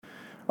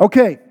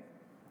Okay,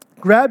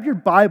 grab your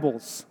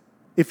Bibles,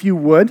 if you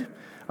would.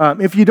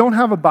 If you don't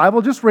have a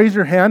Bible, just raise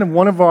your hand, and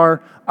one of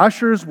our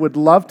ushers would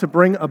love to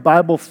bring a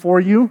Bible for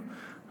you.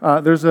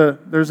 There's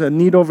a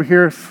need over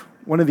here if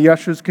one of the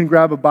ushers can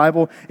grab a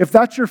Bible. If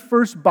that's your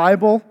first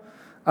Bible,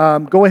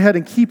 go ahead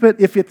and keep it.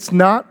 If it's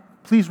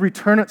not, please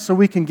return it so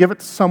we can give it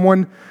to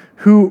someone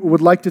who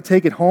would like to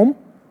take it home.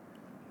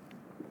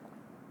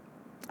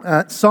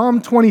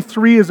 Psalm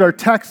 23 is our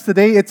text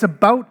today. It's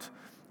about,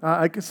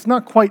 it's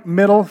not quite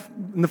middle,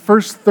 in the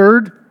first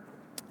third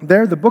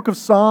there. The book of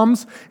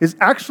Psalms is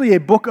actually a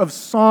book of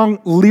song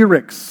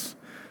lyrics.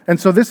 And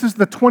so this is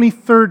the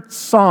 23rd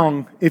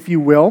song, if you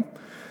will,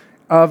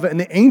 of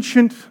an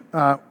ancient,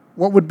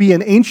 what would be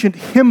an ancient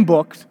hymn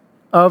book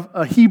of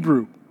a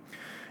Hebrew.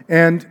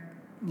 And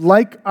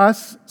like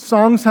us,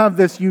 songs have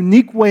this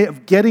unique way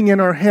of getting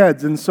in our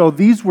heads. And so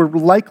these were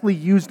likely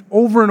used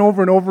over and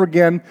over and over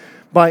again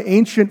by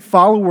ancient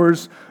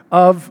followers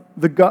of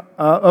the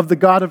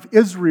God of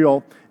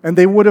Israel, and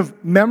they would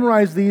have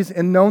memorized these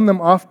and known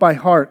them off by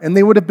heart, and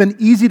they would have been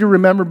easy to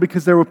remember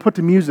because they were put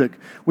to music.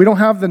 We don't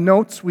have the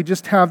notes, we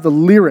just have the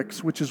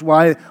lyrics, which is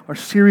why our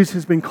series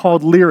has been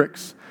called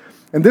Lyrics.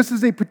 And this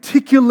is a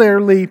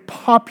particularly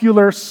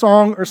popular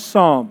song or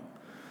psalm.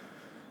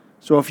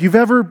 So if you've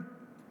ever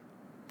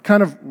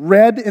kind of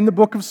read in the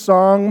book of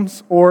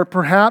Psalms, or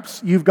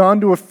perhaps you've gone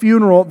to a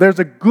funeral, there's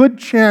a good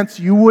chance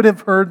you would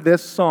have heard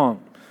this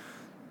song.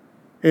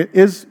 It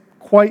is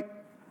quite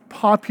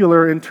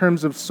popular in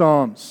terms of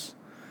psalms.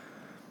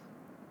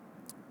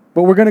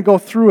 But we're going to go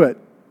through it.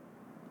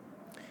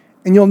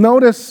 And you'll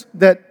notice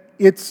that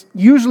it's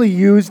usually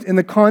used in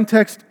the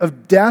context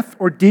of death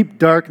or deep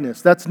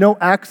darkness. That's no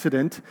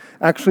accident.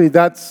 Actually,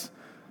 that's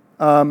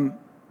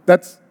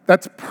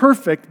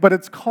perfect, but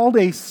it's called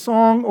a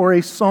song or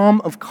a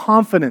psalm of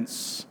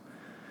confidence.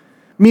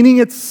 Meaning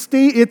it's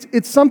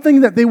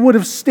something that they would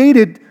have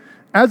stated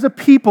as a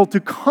people to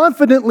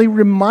confidently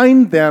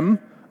remind them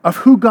of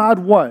who God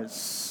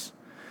was.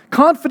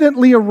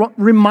 Confidently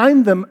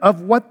remind them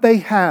of what they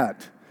had.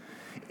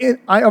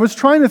 I was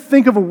trying to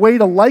think of a way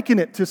to liken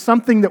it to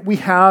something that we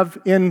have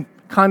in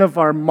kind of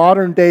our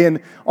modern day, and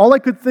all I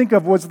could think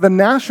of was the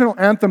national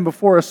anthem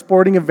before a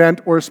sporting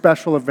event or a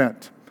special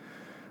event.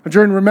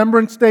 During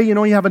Remembrance Day, you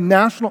have a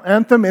national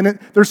anthem, and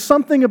there's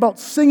something about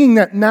singing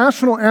that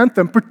national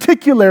anthem,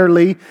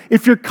 particularly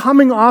if you're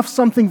coming off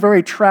something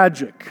very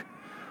tragic.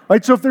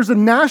 Right? So if there's a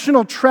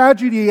national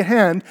tragedy at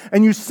hand,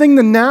 and you sing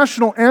the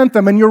national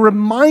anthem, and you're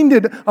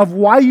reminded of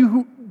why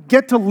you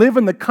get to live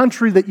in the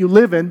country that you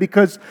live in,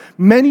 because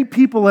many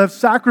people have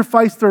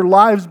sacrificed their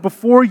lives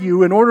before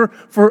you in order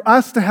for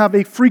us to have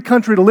a free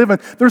country to live in,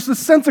 there's a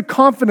sense of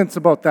confidence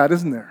about that,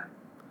 isn't there?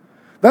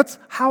 That's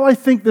how I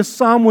think this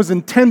psalm was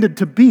intended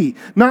to be.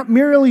 Not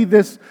merely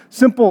this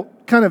simple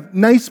kind of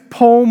nice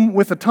poem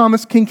with a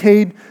Thomas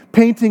Kinkade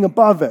painting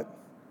above it.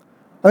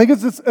 I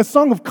think it's a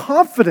song of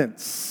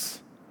confidence.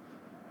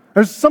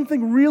 There's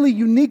something really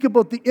unique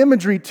about the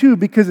imagery too,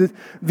 because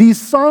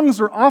these songs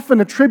are often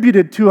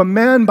attributed to a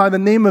man by the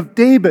name of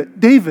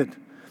David.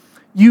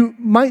 You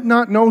might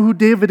not know who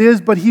David is,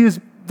 but he is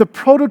the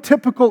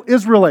prototypical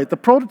Israelite, the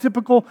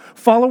prototypical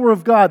follower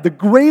of God, the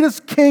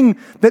greatest king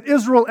that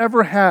Israel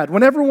ever had.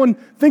 When everyone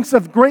thinks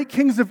of great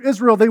kings of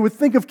Israel, they would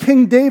think of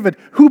King David,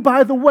 who,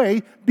 by the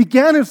way,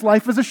 began his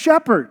life as a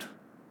shepherd.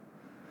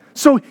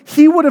 So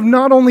he would have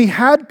not only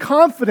had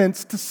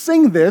confidence to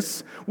sing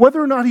this,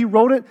 whether or not he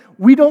wrote it,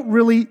 we don't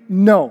really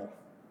know.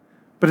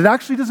 But it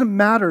actually doesn't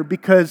matter,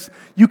 because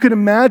you can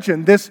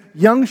imagine this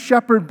young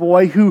shepherd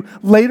boy who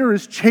later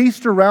is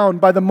chased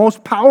around by the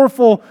most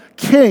powerful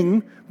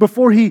king.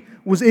 Before he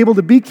was able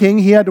to be king,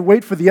 he had to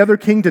wait for the other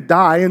king to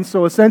die. And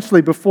so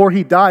essentially, before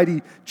he died,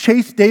 he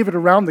chased David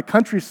around the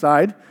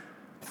countryside,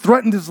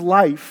 threatened his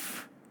life.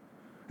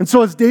 And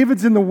so as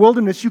David's in the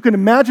wilderness, you can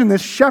imagine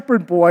this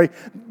shepherd boy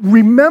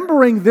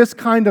remembering this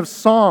kind of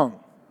song,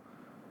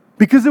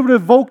 because it would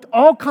have evoked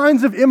all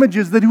kinds of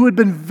images that he would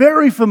have been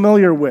very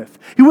familiar with.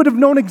 He would have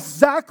known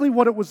exactly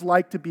what it was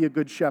like to be a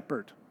good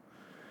shepherd,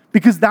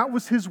 because that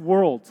was his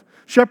world.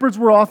 Shepherds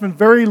were often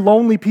very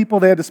lonely people.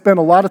 They had to spend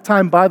a lot of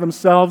time by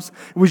themselves.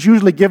 It was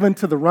usually given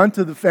to the runt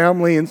of the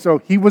family, and so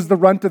he was the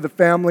runt of the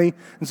family,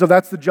 and so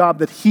that's the job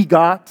that he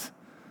got.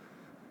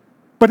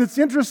 But it's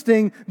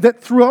interesting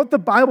that throughout the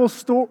Bible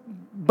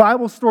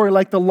story,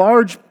 like the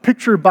large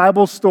picture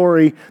Bible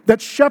story,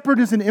 that shepherd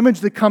is an image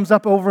that comes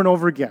up over and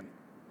over again.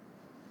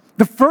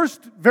 The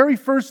very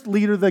first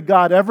leader that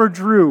God ever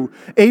drew,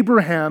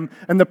 Abraham,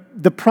 and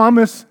the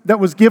promise that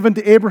was given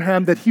to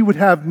Abraham that he would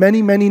have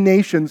many, many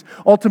nations,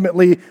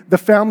 ultimately the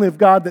family of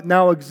God that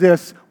now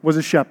exists, was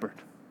a shepherd.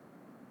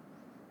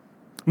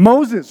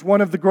 Moses,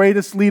 one of the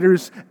greatest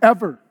leaders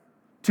ever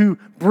to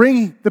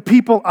bring the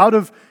people out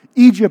of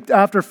Egypt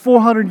after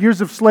 400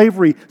 years of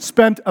slavery,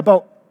 spent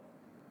about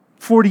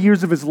 40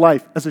 years of his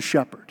life as a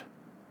shepherd.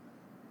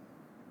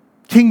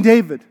 King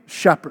David,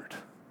 shepherd.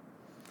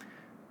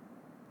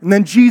 And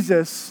then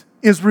Jesus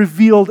is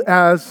revealed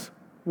as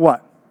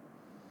what?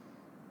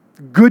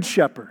 Good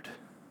shepherd.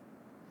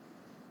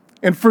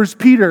 And 1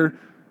 Peter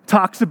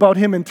talks about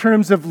him in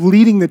terms of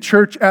leading the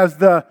church as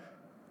the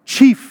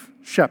chief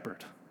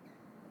shepherd.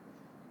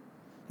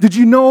 Did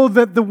you know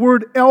that the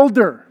word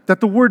elder,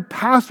 that the word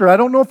pastor, I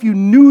don't know if you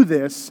knew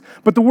this,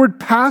 but the word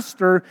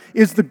pastor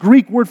is the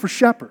Greek word for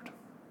shepherd.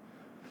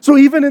 So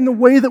even in the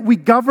way that we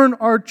govern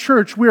our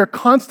church, we are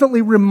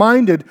constantly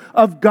reminded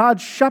of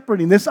God's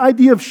shepherding. This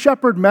idea of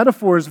shepherd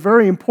metaphor is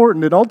very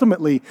important. And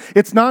ultimately,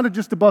 it's not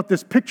just about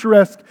this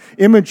picturesque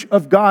image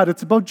of God.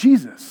 It's about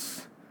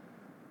Jesus.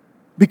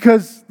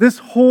 Because this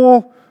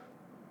whole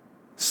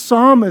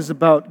psalm is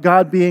about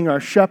God being our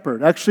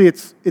shepherd. Actually,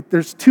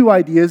 there's two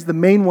ideas, the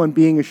main one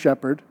being a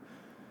shepherd.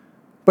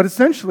 But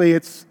essentially,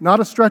 it's not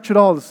a stretch at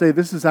all to say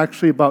this is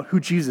actually about who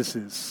Jesus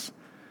is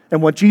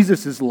and what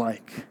Jesus is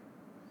like,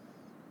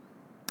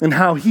 and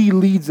how he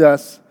leads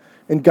us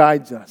and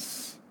guides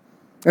us.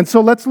 And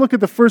so let's look at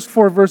the first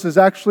 4 verses.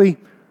 Actually,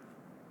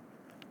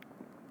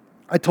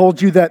 I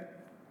told you that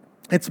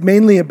it's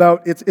mainly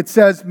about, it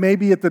says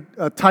maybe at the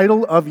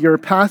title of your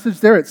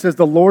passage there, it says,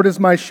 "The Lord is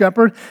my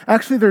shepherd."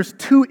 Actually, there's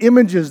 2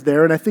 images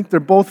there, and I think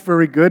they're both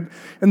very good,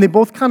 and they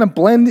both kind of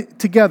blend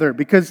together,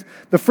 because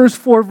the first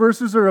 4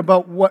 verses are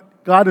about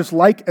what God is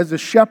like as a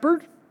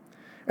shepherd,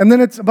 and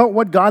then it's about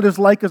what God is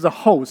like as a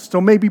host.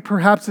 So maybe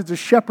perhaps it's a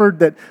shepherd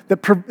that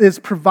is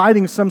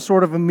providing some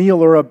sort of a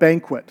meal or a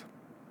banquet.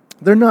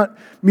 They're not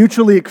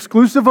mutually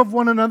exclusive of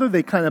one another.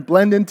 They kind of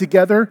blend in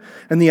together,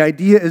 and the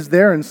idea is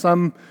there, and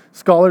some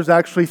scholars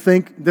actually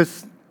think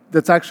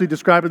that's actually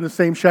describing the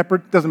same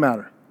shepherd. Doesn't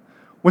matter.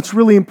 What's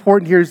really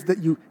important here is that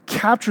you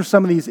capture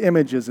some of these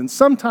images, and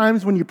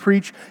sometimes when you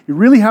preach, you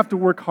really have to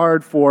work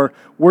hard for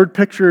word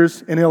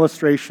pictures and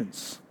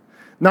illustrations.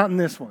 Not in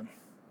this one.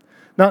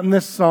 Not in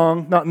this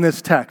song, not in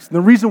this text. And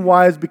the reason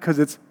why is because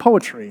it's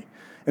poetry.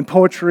 And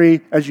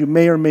poetry, as you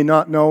may or may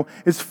not know,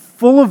 is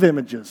full of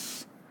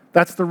images.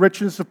 That's the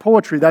richness of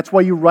poetry. That's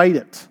why you write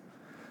it.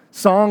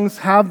 Songs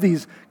have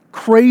these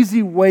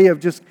crazy way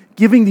of just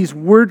giving these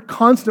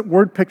constant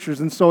word pictures.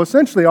 And so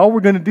essentially all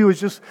we're going to do is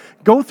just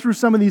go through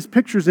some of these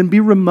pictures and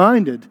be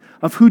reminded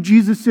of who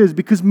Jesus is.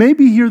 Because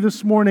maybe here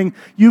this morning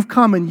you've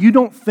come and you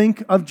don't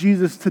think of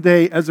Jesus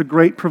today as a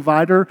great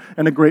provider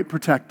and a great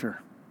protector.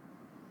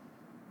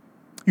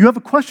 You have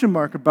a question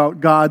mark about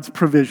God's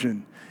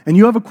provision, and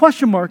you have a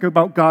question mark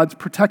about God's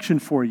protection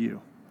for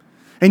you.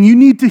 And you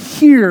need to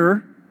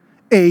hear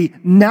a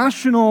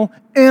national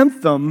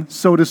anthem,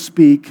 so to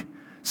speak,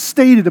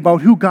 stated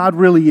about who God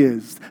really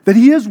is, that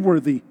he is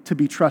worthy to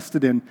be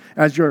trusted in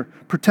as your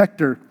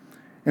protector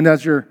and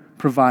as your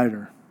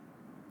provider.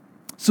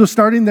 So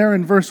starting there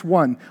in verse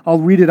 1, I'll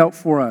read it out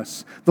for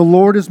us. "The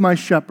Lord is my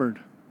shepherd,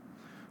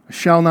 I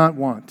shall not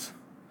want.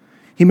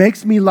 He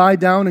makes me lie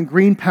down in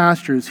green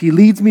pastures. He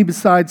leads me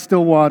beside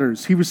still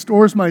waters. He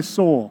restores my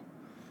soul.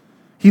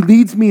 He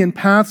leads me in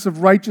paths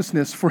of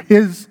righteousness for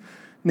his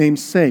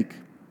name's sake.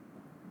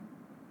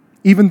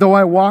 Even though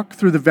I walk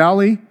through the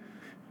valley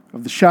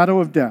of the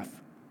shadow of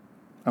death,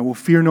 I will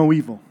fear no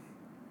evil,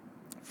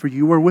 for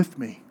you are with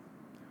me.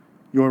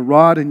 Your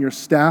rod and your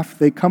staff,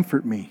 they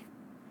comfort me.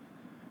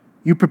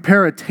 You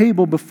prepare a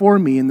table before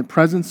me in the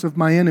presence of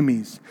my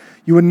enemies.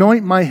 You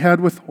anoint my head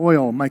with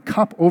oil. My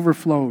cup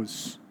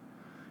overflows.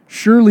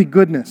 Surely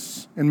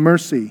goodness and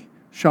mercy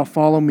shall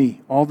follow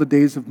me all the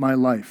days of my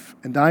life,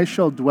 and I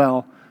shall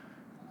dwell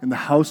in the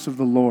house of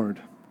the Lord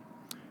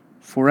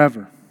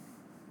forever."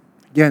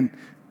 Again,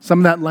 some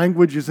of that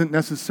language isn't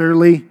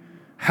necessarily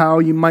how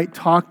you might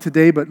talk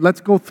today, but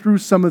let's go through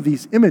some of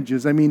these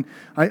images. I mean,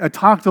 I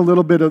talked a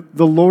little bit of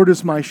the Lord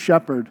is my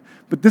shepherd,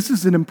 but this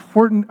is an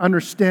important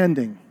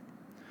understanding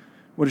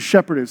what a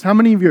shepherd is. How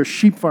many of you are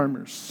sheep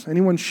farmers?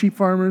 Anyone sheep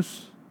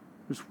farmers?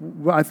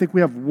 I think we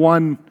have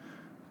one,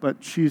 but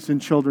she's in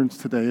children's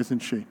today, isn't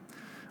she?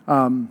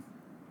 I'm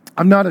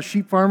not a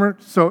sheep farmer,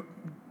 so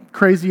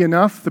crazy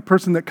enough, the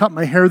person that cut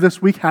my hair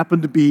this week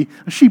happened to be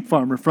a sheep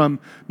farmer from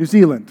New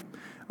Zealand.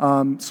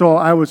 So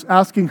I was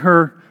asking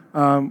her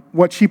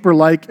what sheep are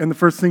like, and the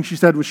first thing she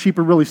said was sheep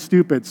are really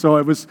stupid. So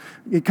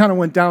it kind of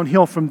went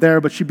downhill from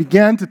there, but she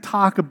began to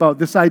talk about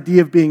this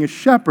idea of being a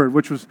shepherd,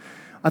 which was,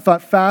 I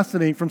thought,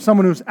 fascinating from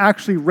someone who's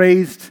actually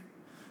raised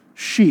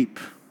sheep.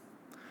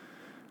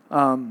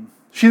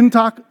 She didn't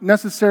talk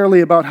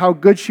necessarily about how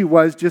good she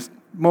was, just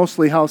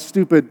mostly how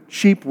stupid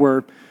sheep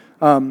were.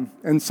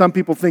 And some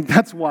people think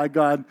that's why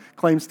God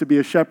claims to be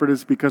a shepherd,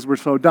 is because we're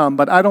so dumb.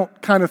 But I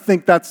don't kind of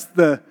think that's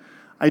the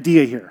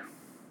idea here.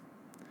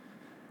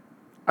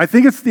 I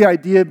think it's the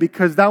idea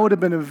because that would have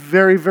been a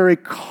very, very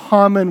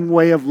common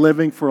way of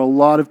living for a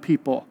lot of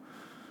people.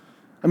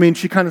 I mean,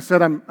 she kind of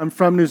said, I'm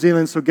from New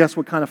Zealand, so guess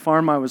what kind of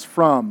farm I was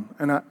from?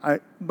 And I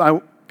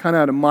kind of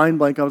had a mind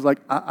blank. I was like,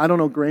 I don't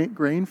know,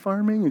 grain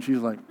farming? And she's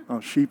like, oh,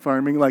 sheep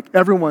farming. Like,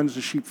 everyone's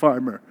a sheep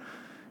farmer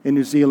in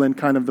New Zealand,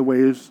 kind of the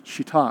way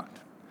she talked.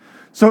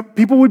 So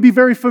people would be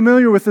very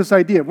familiar with this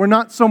idea. We're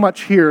not so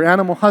much here.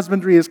 Animal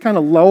husbandry is kind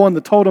of low on the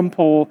totem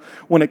pole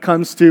when it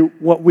comes to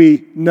what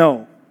we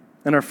know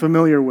and are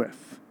familiar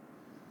with.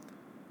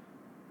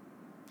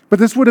 But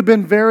this would have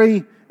been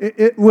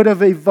it would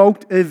have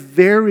evoked a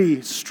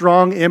very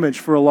strong image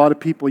for a lot of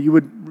people. You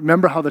would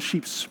remember how the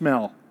sheep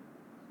smell.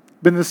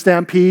 Been to the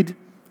Stampede?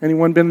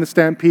 Anyone been to the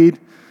Stampede?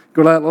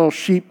 Go to that little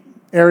sheep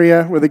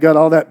area where they got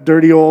all that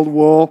dirty old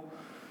wool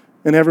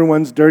and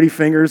everyone's dirty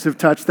fingers have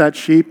touched that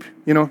sheep.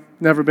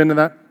 Never been to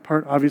that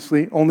part,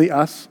 obviously. Only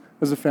us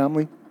as a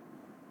family.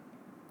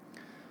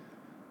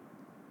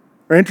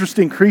 They're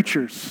interesting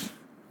creatures.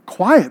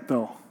 Quiet,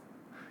 though.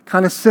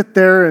 Kind of sit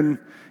there and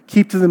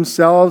keep to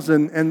themselves,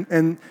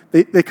 and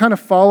they kind of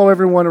follow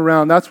everyone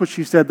around. That's what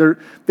she said.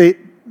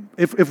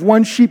 If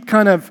one sheep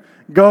kind of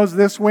goes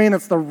this way and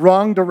it's the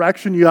wrong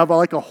direction, you have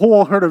like a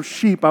whole herd of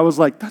sheep. I was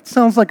like, that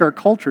sounds like our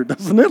culture,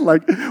 doesn't it?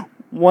 Like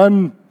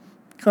one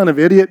kind of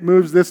idiot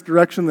moves this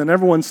direction, then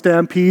everyone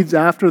stampedes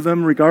after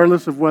them,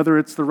 regardless of whether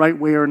it's the right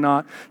way or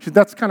not.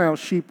 That's kind of how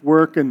sheep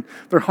work, and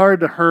they're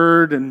hard to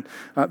herd, and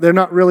they're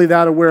not really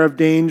that aware of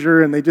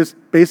danger, and they just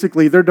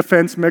basically, their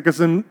defense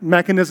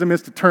mechanism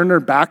is to turn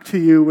their back to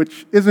you,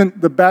 which isn't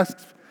the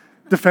best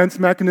defense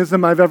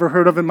mechanism I've ever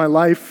heard of in my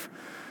life.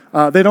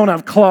 They don't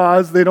have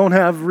claws, they don't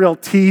have real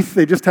teeth,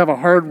 they just have a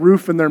hard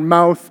roof in their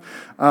mouth.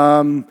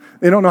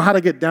 They don't know how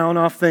to get down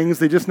off things,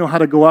 they just know how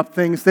to go up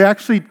things. They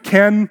actually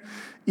can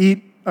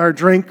eat or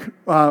drink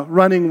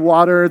running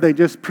water. They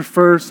just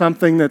prefer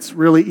something that's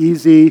really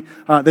easy.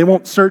 They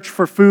won't search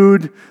for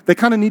food. They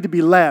kind of need to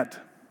be led.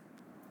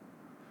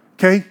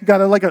 Okay? You got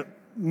a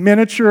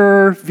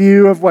miniature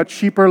view of what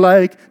sheep are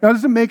like. Now,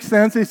 does it make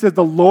sense? He says,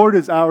 the Lord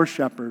is our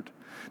shepherd.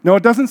 No,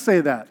 it doesn't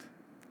say that.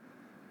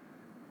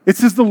 It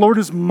says, the Lord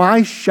is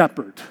my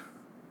shepherd.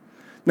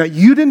 Now,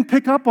 you didn't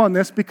pick up on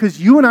this because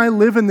you and I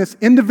live in this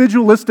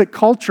individualistic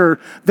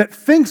culture that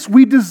thinks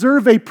we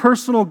deserve a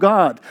personal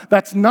God.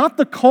 That's not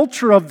the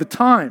culture of the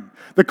time.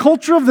 The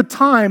culture of the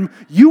time,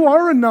 you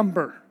are a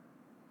number.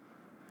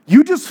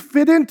 You just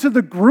fit into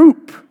the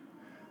group.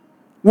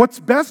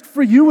 What's best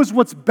for you is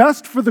what's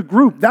best for the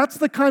group. That's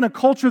the kind of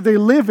culture they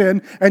live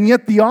in, and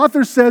yet the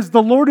author says,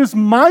 the Lord is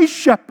my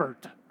shepherd.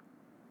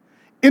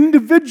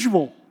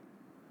 Individual.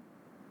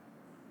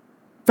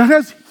 That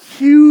has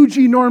huge,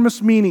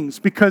 enormous meanings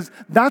because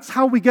that's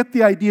how we get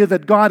the idea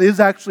that God is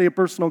actually a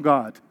personal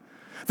God.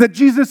 That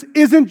Jesus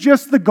isn't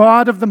just the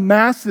God of the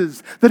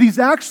masses, that He's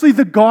actually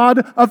the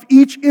God of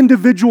each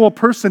individual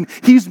person.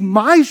 He's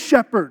my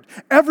shepherd.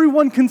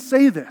 Everyone can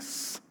say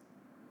this.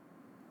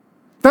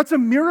 That's a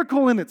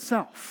miracle in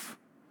itself.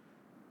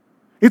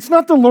 It's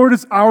not the Lord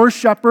is our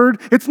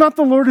shepherd. It's not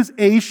the Lord is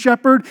a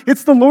shepherd.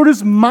 It's the Lord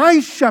is my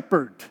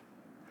shepherd.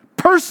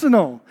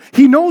 Personal.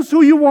 He knows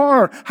who you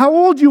are, how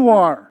old you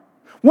are,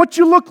 what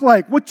you look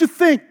like, what you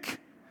think,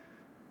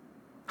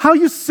 how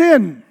you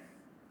sin,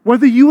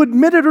 whether you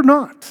admit it or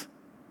not.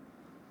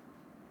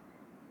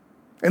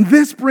 And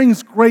this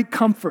brings great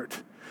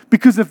comfort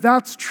because if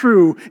that's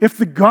true, if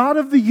the God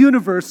of the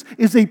universe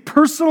is a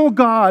personal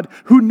God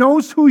who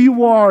knows who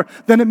you are,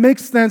 then it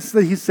makes sense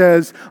that He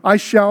says, I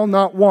shall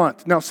not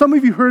want. Now, some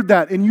of you heard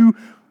that and you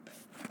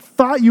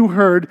thought you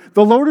heard,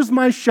 the Lord is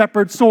my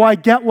shepherd, so I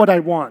get what I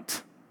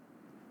want.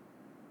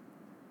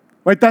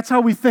 Right? That's how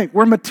we think.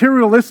 We're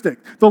materialistic.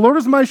 The Lord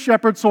is my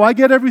shepherd, so I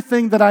get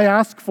everything that I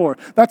ask for.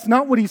 That's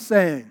not what He's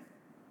saying.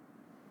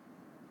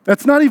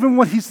 That's not even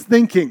what He's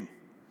thinking.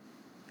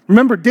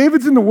 Remember,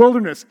 David's in the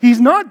wilderness.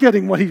 He's not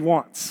getting what he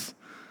wants.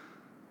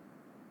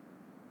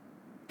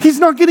 He's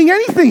not getting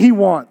anything he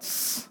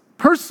wants,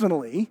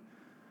 personally,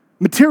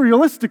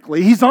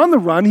 materialistically. He's on the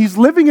run. He's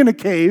living in a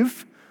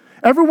cave.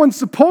 Everyone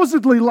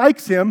supposedly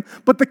likes him,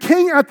 but the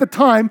king at the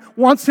time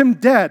wants him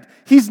dead.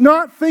 He's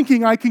not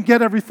thinking, I can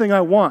get everything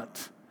I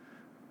want.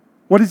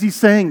 What is he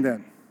saying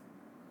then?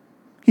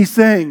 He's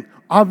saying,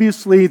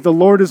 obviously, the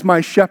Lord is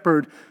my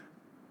shepherd.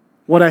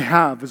 What I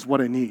have is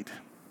what I need.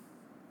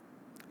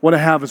 What I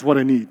have is what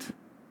I need.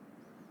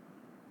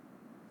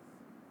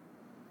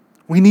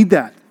 We need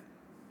that,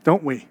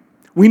 don't we?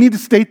 We need to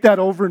state that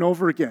over and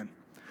over again.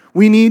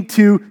 We need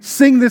to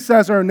sing this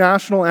as our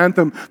national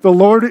anthem. The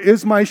Lord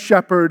is my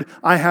shepherd.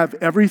 I have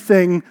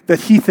everything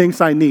that He thinks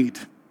I need.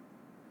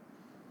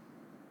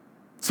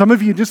 Some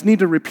of you just need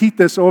to repeat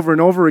this over and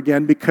over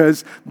again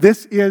because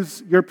this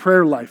is your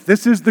prayer life.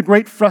 This is the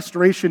great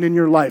frustration in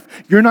your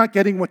life. You're not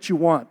getting what you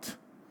want.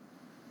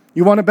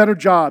 You want a better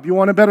job. You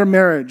want a better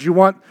marriage. You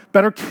want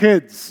better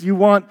kids. You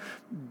want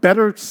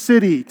better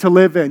city to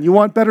live in. You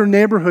want better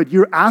neighborhood.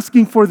 You're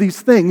asking for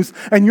these things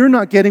and you're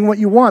not getting what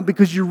you want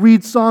because you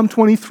read Psalm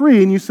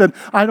 23 and you said,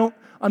 I'm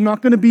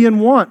not going to be in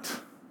want.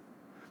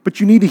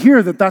 But you need to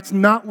hear that that's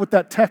not what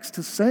that text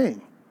is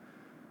saying.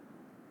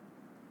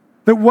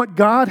 That what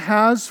God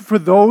has for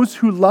those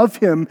who love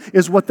Him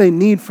is what they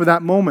need for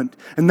that moment.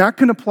 And that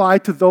can apply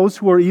to those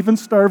who are even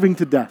starving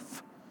to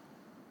death.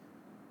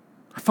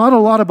 I thought a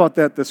lot about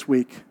that this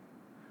week.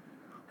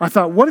 I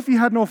thought, what if you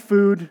had no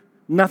food,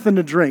 nothing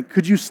to drink?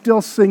 Could you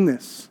still sing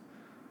this?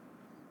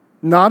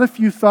 Not if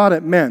you thought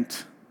it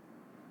meant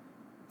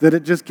that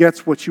it just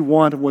gets what you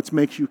want and what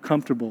makes you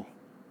comfortable.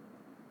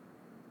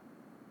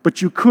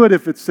 But you could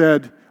if it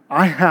said,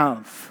 I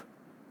have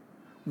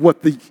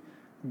what the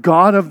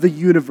God of the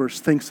universe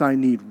thinks I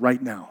need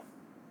right now.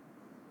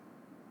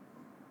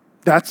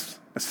 That's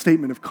a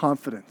statement of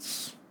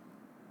confidence.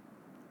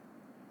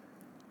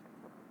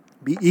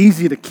 Be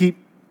easy to keep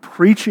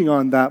preaching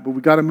on that, but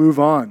we got to move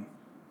on.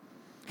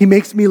 He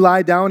makes me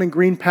lie down in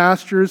green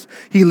pastures.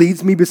 He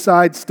leads me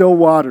beside still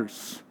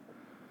waters.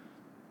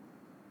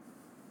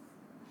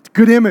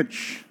 Good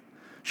image.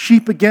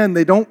 Sheep, again,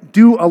 they don't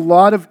do a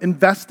lot of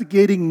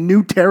investigating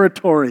new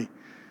territory.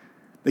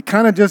 They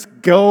kind of just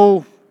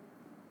go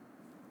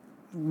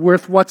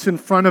with what's in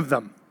front of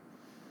them.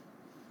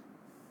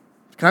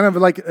 It's kind of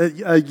like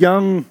a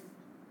young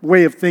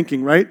way of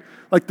thinking, right?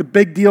 Like the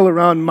big deal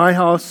around my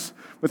house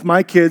with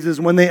my kids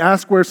is when they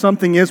ask where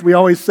something is, we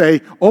always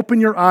say,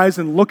 open your eyes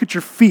and look at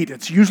your feet.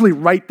 It's usually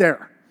right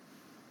there.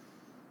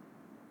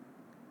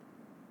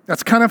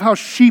 That's kind of how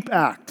sheep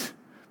act.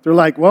 They're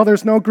like, well,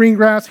 there's no green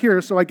grass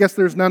here, so I guess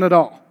there's none at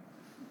all.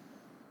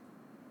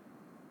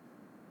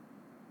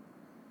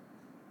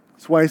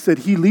 That's why I said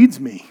he leads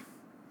me.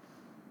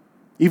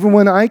 Even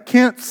when I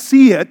can't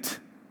see it,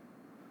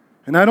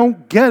 and I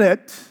don't get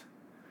it,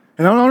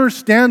 and I don't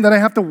understand that I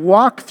have to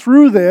walk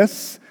through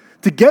this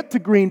to get to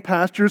green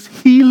pastures,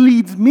 he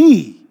leads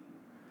me.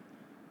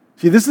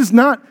 See, this is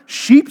not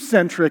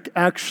sheep-centric,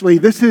 actually.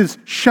 This is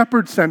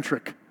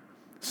shepherd-centric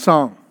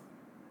song.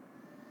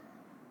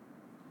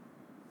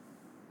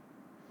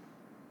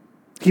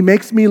 He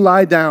makes me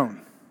lie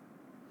down.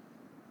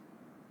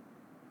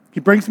 He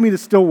brings me to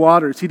still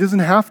waters. He doesn't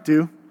have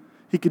to.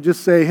 He could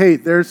just say, hey,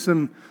 there's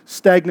some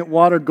stagnant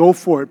water, go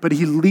for it. But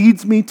he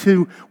leads me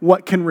to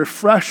what can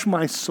refresh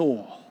my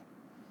soul.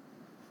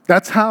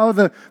 That's how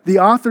the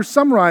author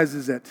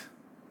summarizes it.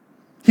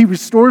 He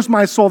restores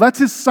my soul. That's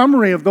his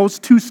summary of those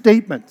two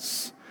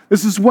statements.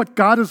 This is what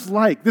God is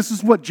like. This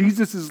is what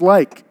Jesus is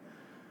like.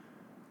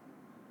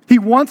 He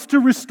wants to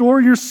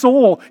restore your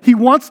soul. He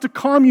wants to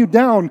calm you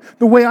down.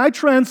 The way I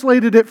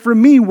translated it for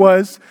me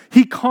was,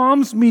 he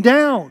calms me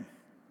down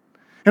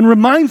and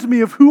reminds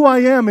me of who I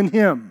am in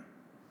him.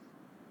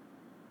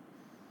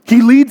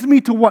 He leads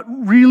me to what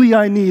really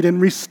I need and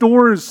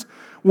restores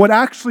what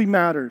actually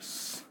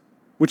matters,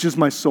 which is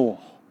my soul.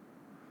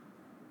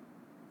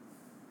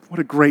 What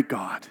a great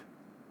God.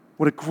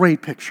 What a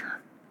great picture.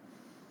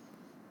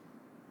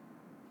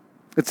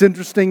 It's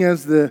interesting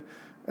as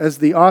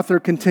the author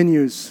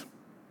continues.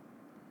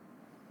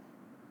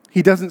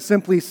 He doesn't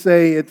simply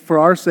say it for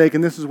our sake,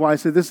 and this is why I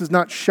say this is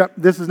not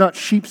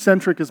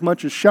sheep-centric as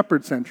much as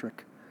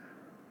shepherd-centric.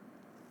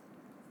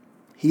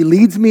 He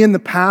leads me in the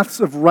paths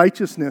of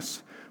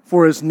righteousness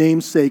for his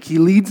name's sake. He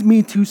leads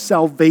me to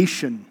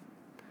salvation.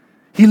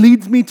 He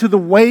leads me to the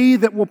way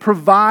that will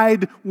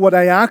provide what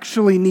I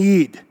actually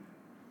need.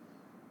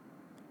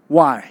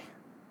 Why?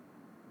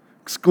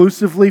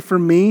 Exclusively for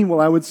me? Well,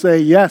 I would say,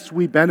 yes,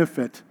 we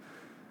benefit.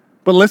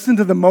 But listen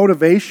to the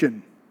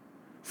motivation.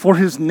 For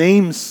his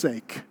name's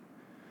sake.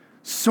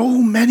 So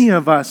many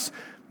of us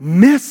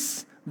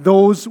miss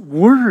those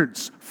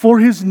words. For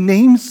his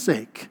name's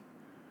sake.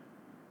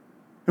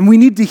 And we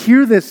need to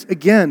hear this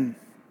again.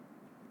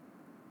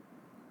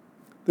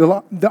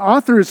 The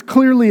author is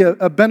clearly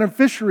a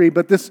beneficiary,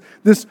 but this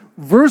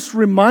verse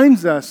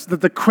reminds us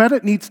that the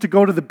credit needs to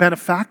go to the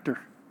benefactor,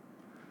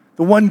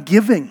 the one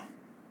giving.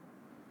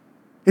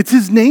 It's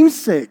his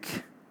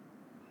namesake.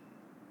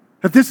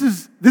 That this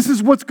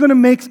is what's going to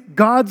make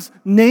God's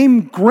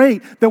name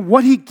great. That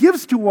what he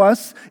gives to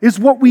us is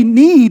what we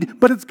need,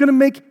 but it's going to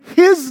make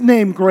his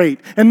name great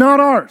and not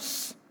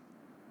ours.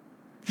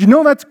 Do you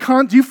know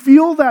do you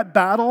feel that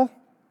battle?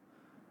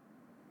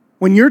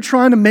 When you're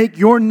trying to make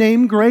your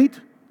name great,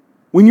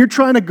 when you're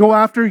trying to go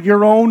after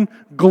your own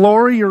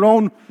glory, your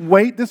own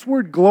weight, this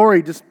word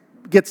glory just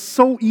gets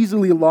so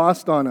easily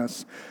lost on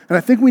us. And I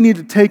think we need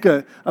to take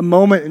a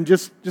moment and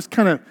just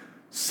kind of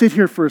sit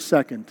here for a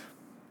second.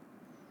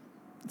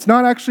 It's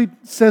not actually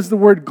says the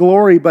word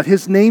glory, but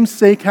his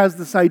namesake has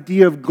this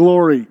idea of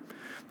glory.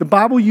 The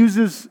Bible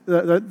uses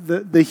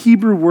the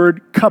Hebrew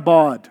word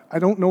kabod. I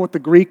don't know what the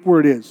Greek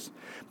word is.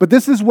 But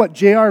this is what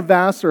J.R.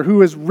 Vassar,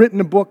 who has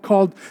written a book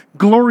called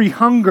Glory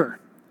Hunger,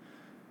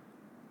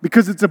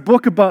 because it's a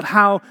book about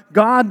how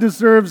God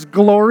deserves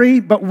glory,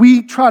 but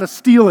we try to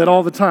steal it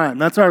all the time.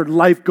 That's our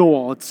life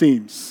goal, it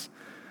seems.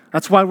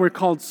 That's why we're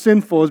called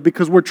sinful, is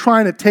because we're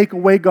trying to take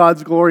away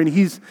God's glory, and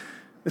he's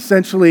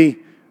essentially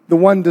the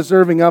one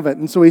deserving of it.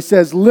 And so he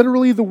says,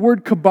 literally the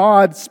word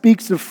kabod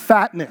speaks of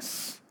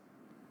fatness.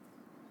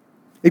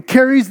 It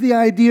carries the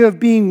idea of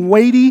being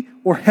weighty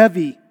or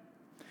heavy.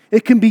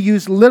 It can be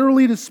used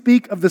literally to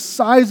speak of the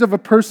size of a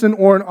person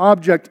or an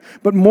object,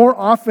 but more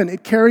often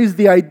it carries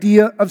the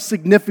idea of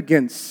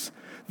significance.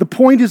 The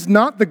point is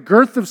not the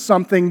girth of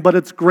something, but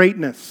its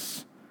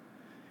greatness.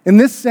 In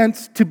this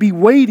sense, to be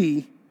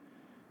weighty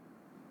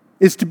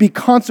is to be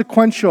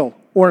consequential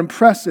or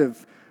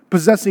impressive,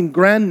 possessing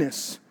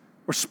grandness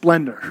or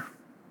splendor.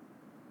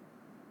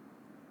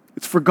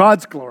 It's for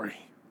God's glory.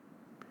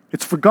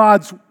 It's for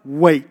God's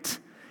weight.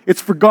 It's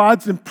for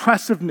God's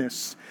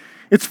impressiveness.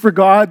 It's for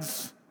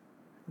God's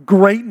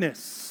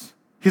greatness,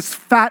 his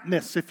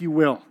fatness, if you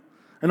will.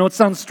 I know it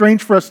sounds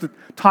strange for us to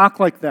talk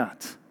like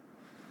that.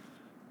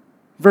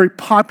 Very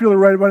popular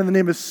writer by the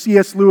name of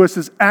C.S. Lewis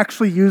has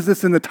actually used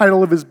this in the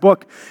title of his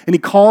book, and he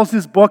calls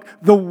his book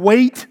The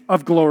Weight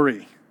of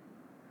Glory.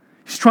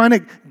 He's trying to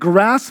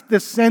grasp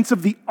this sense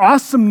of the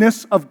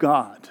awesomeness of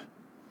God.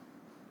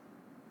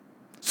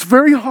 It's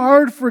very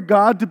hard for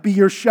God to be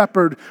your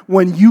shepherd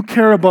when you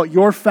care about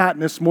your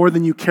fatness more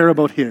than you care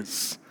about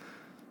His.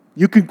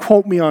 You can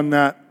quote me on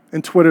that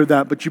and Twitter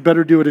that, but you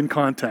better do it in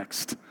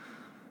context.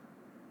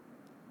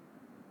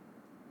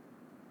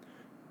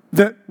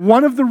 That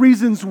one of the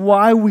reasons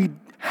why we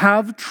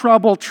have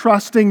trouble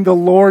trusting the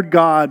Lord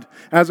God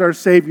as our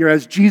Savior,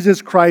 as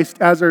Jesus Christ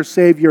as our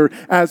Savior,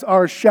 as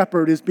our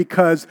shepherd, is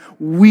because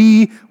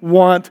we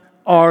want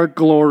our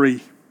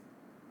glory.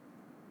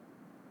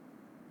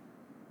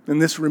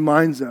 And this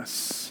reminds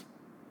us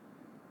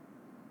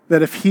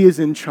that if He is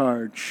in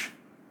charge,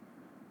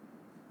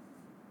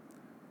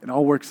 it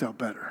all works out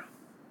better.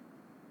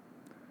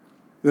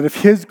 That if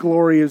His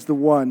glory is the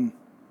one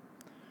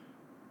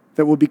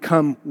that will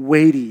become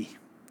weighty,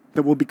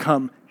 that will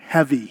become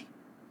heavy,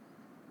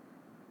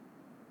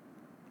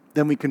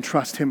 then we can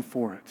trust Him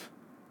for it.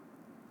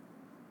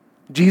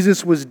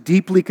 Jesus was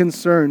deeply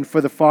concerned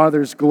for the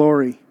Father's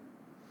glory.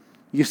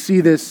 You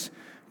see this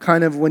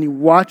kind of when you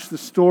watch the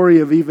story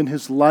of even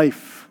His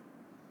life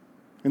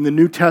in the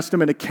New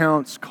Testament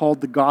accounts called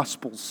the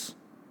Gospels.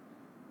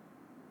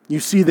 You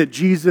see that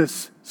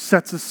Jesus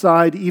sets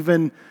aside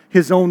even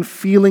His own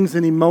feelings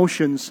and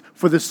emotions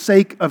for the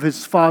sake of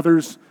His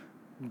Father's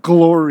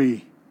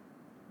glory.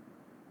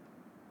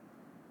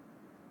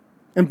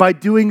 And by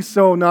doing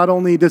so, not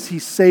only does He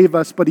save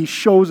us, but He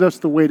shows us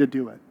the way to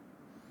do it.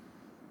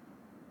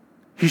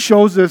 He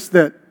shows us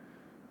that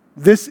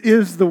this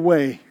is the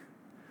way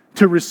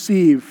to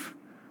receive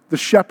the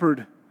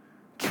shepherd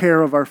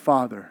care of our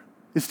Father,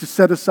 is to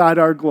set aside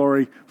our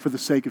glory for the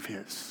sake of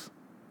His.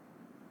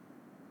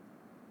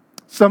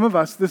 Some of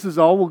us, this is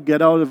all we'll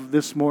get out of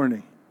this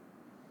morning.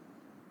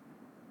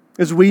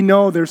 As we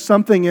know there's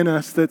something in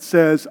us that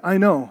says, I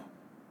know,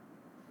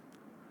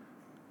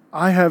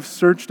 I have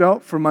searched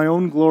out for my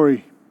own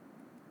glory,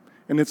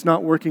 and it's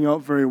not working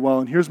out very well.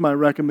 And here's my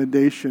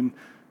recommendation.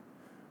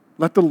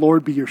 Let the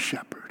Lord be your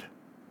shepherd.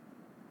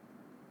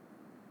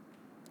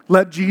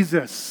 Let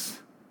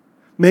Jesus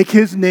make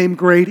His name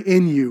great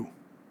in you.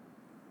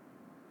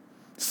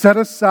 Set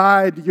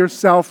aside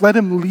yourself. Let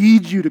Him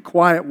lead you to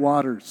quiet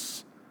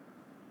waters,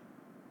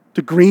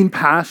 to green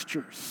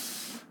pastures.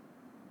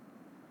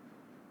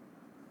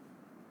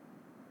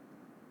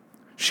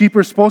 Sheep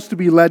are supposed to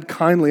be led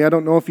kindly. I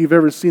don't know if you've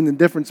ever seen the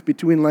difference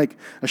between like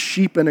a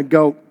sheep and a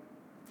goat.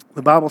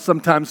 The Bible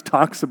sometimes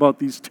talks about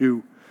these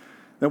two.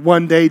 That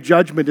one day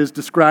judgment is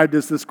described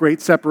as this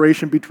great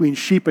separation between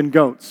sheep and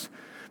goats.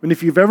 And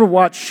if you've ever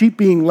watched sheep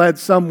being led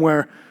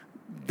somewhere,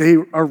 they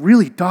are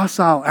really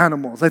docile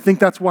animals. I think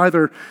that's why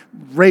they're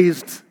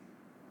raised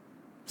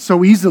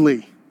so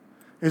easily.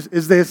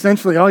 Is they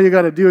essentially, all you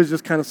got to do is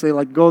just kind of say,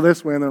 like, go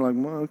this way. And they're like,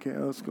 well, okay,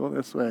 let's go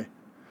this way.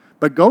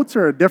 But goats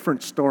are a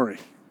different story.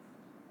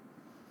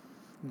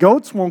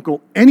 Goats won't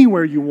go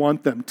anywhere you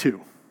want them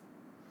to.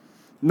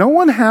 No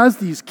one has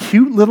these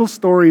cute little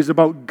stories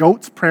about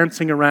goats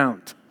prancing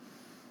around.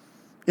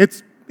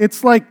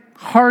 It's like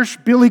harsh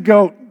billy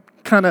goat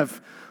kind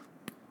of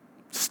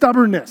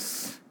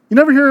stubbornness. You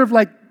never hear of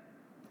like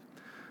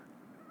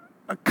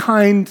a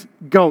kind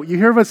goat. You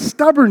hear of a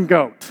stubborn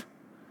goat.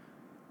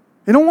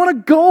 They don't want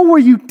to go where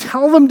you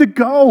tell them to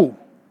go.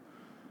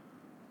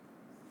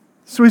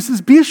 So He says,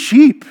 be a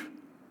sheep.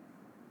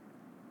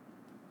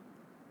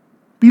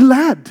 Be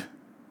led.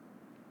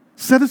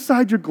 Set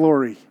aside your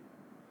glory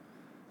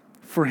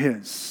for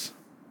His.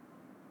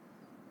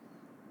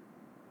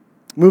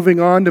 Moving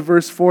on to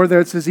verse 4 there,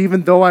 it says,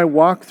 even though I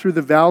walk through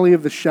the valley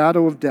of the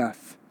shadow of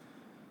death,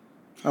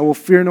 I will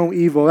fear no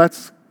evil.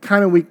 That's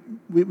kind of,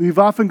 we've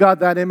often got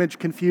that image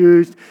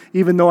confused.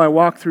 Even though I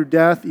walk through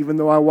death, even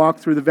though I walk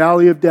through the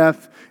valley of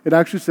death, it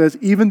actually says,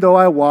 even though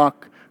I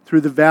walk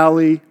through the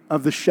valley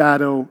of the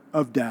shadow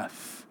of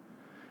death.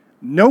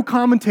 No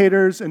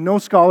commentators and no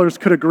scholars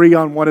could agree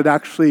on what it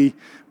actually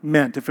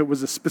meant, if it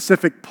was a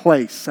specific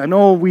place. I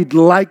know we'd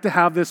like to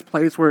have this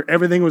place where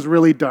everything was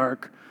really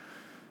dark,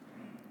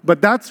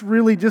 but that's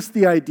really just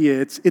the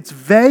idea. It's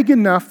vague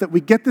enough that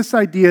we get this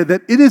idea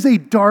that it is a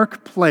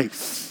dark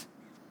place.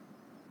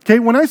 Okay,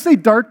 when I say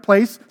dark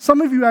place,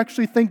 some of you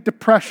actually think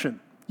depression.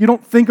 You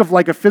don't think of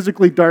like a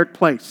physically dark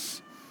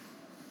place.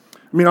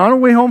 I mean, on our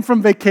way home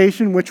from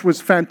vacation, which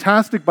was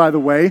fantastic, by the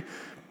way,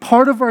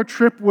 part of our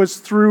trip was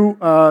through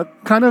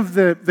kind of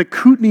the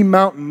Kootenay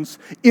Mountains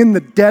in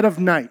the dead of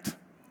night,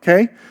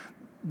 okay?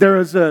 There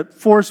was a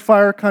forest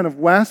fire kind of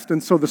west,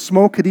 and so the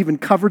smoke had even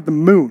covered the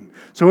moon.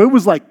 So it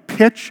was like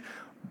pitch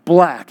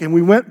black, and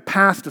we went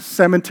past a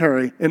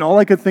cemetery, and all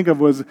I could think of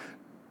was,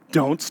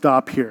 don't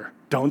stop here,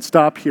 don't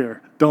stop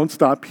here, don't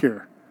stop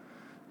here.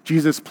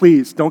 Jesus,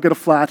 please, don't get a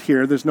flat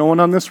here. There's no one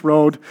on this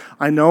road.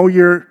 I know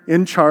you're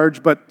in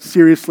charge, but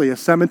seriously, a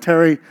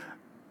cemetery,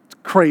 it's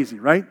crazy,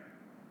 right?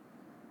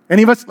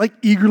 Any of us like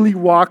eagerly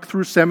walk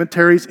through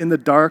cemeteries in the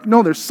dark?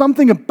 No, there's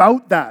something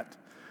about that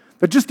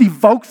just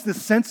evokes this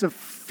sense of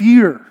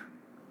fear.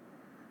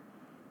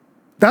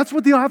 That's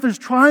what the author's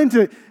trying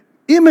to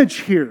image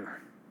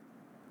here.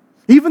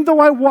 Even though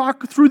I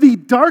walk through the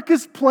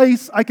darkest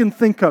place I can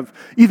think of,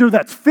 either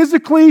that's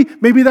physically,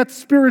 maybe that's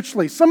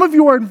spiritually. Some of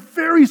you are in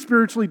very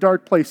spiritually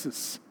dark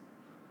places.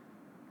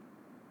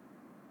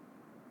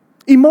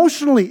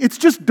 Emotionally, it's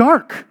just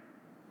dark.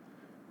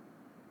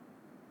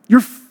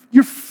 You're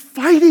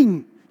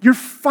fighting. You're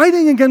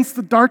fighting against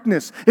the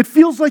darkness. It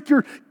feels like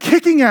you're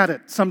kicking at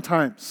it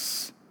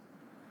sometimes.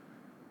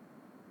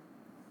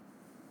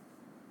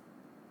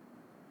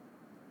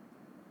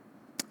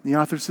 The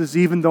author says,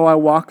 even though I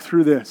walk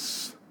through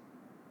this,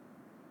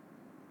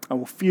 I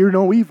will fear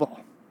no evil.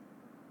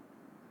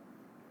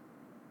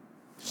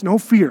 There's no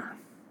fear.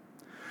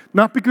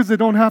 Not because I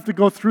don't have to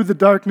go through the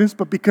darkness,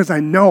 but because I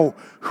know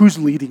who's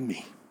leading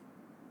me.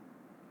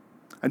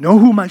 I know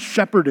who my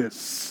shepherd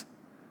is.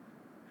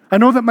 I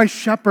know that my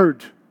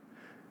shepherd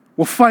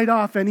will fight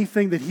off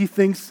anything that he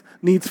thinks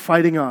needs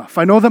fighting off.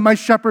 I know that my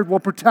shepherd will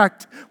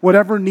protect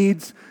whatever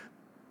needs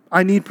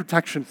I need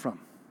protection from.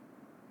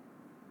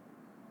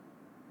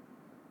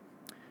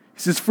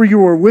 He says, for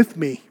you are with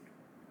me.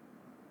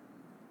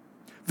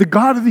 The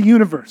God of the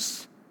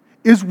universe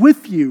is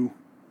with you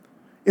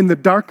in the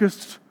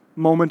darkest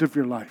moment of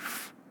your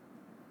life.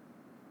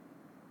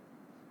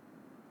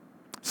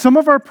 Some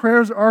of our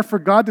prayers are for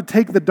God to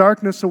take the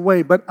darkness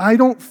away, but I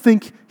don't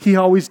think He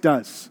always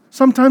does.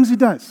 Sometimes He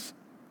does.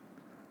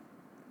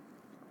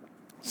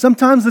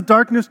 Sometimes the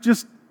darkness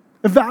just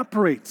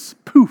evaporates,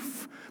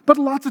 poof, but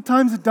lots of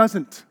times it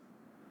doesn't.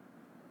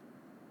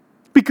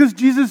 Because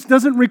Jesus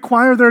doesn't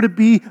require there to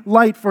be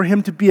light for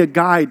Him to be a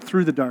guide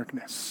through the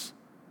darkness.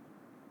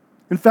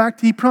 In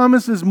fact, He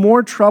promises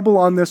more trouble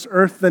on this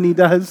earth than He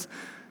does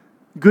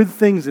good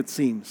things, it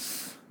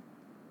seems.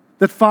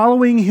 That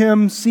following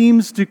Him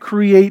seems to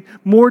create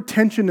more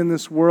tension in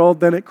this world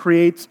than it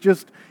creates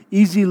just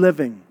easy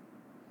living.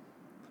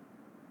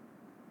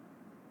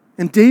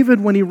 And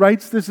David, when he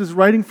writes this, is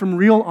writing from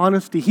real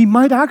honesty. He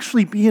might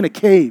actually be in a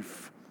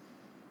cave.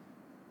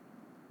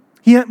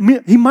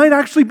 He might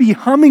actually be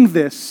humming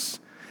this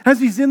as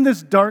he's in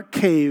this dark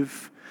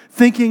cave,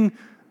 thinking,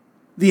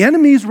 the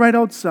enemy's right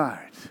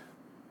outside.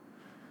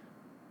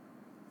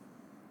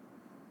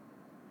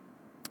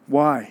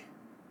 Why?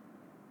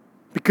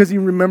 Because he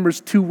remembers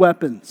two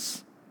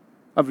weapons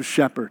of a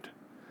shepherd.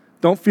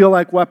 Don't feel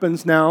like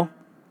weapons now,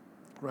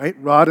 right?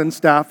 Rod and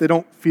staff. They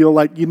don't feel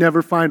like, you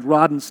never find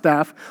rod and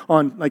staff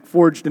on like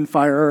forged in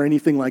fire or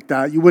anything like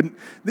that.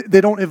 They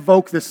don't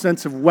evoke this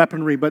sense of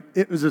weaponry, but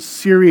it was a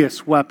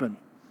serious weapon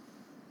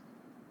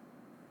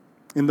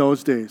in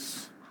those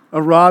days.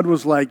 A rod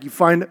was like, you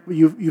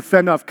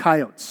fend off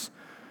coyotes.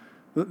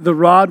 The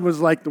rod was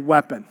like the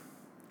weapon.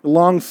 The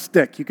long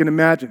stick, you can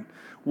imagine.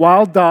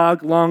 Wild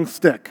dog, long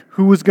stick.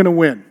 Who was going to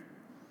win?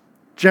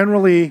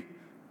 Generally,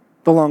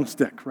 the long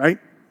stick, right?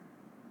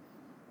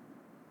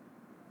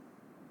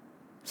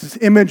 It's this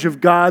image of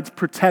God's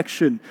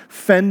protection,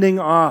 fending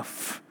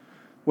off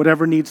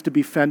whatever needs to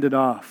be fended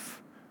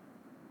off.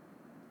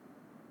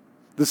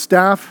 The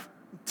staff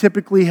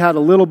typically had a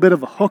little bit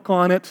of a hook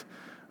on it.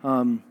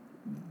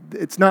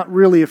 It's not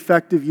really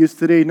effective use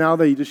today. Now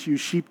they just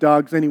use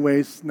sheepdogs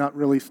anyways, not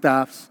really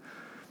staffs.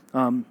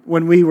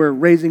 When we were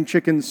raising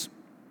chickens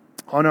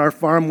on our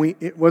farm,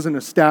 it wasn't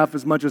a staff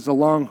as much as a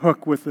long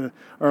hook or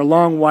a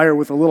long wire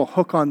with a little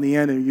hook on the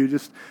end, and you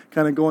just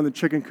kind of go in the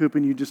chicken coop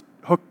and you just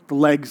hook the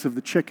legs of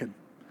the chicken.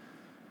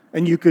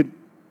 And you could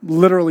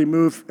literally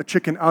move a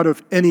chicken out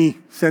of any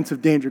sense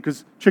of danger,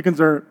 because chickens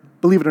are,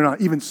 believe it or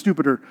not, even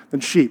stupider than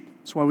sheep.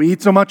 That's why we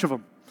eat so much of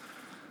them.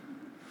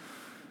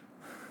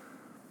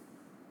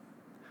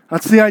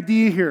 That's the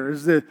idea here,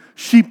 is the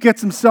sheep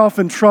gets himself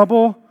in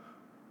trouble,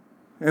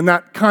 and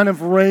that kind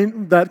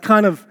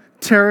of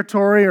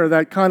territory or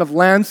that kind of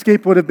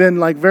landscape would have been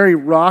like very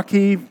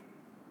rocky, a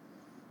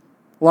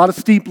lot of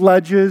steep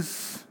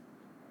ledges.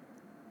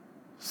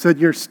 Said,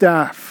 your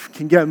staff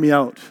can get me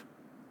out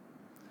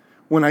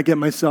when I get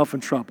myself in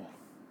trouble.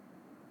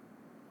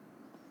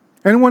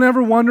 Anyone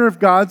ever wonder if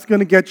God's going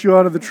to get you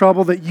out of the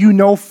trouble that you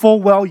know full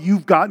well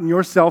you've gotten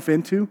yourself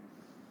into?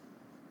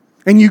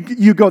 And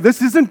you go,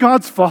 this isn't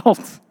God's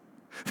fault.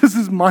 This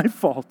is my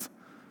fault.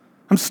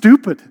 I'm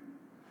stupid.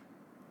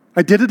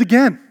 I did it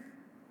again.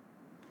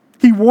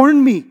 He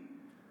warned me.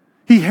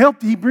 He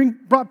helped. He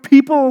brought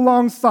people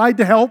alongside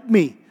to help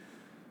me.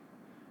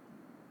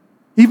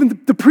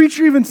 Even the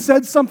preacher even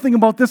said something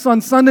about this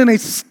on Sunday, and I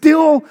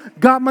still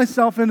got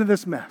myself into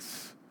this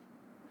mess.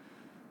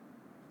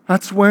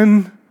 That's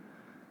when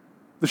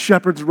the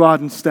shepherd's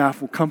rod and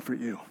staff will comfort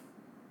you.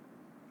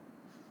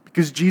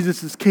 Because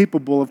Jesus is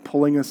capable of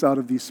pulling us out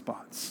of these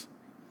spots.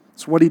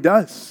 It's what He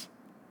does.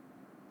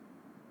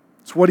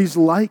 It's what He's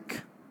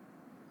like.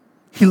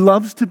 He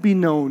loves to be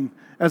known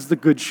as the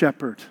Good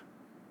Shepherd.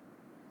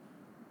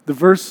 The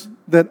verse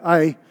that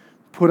I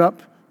put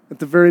up at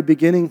the very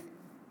beginning,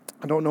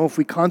 I don't know if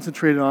we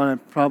concentrated on it,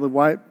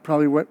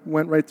 probably went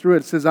right through it.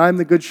 It says, I am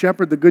the Good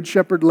Shepherd. The Good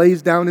Shepherd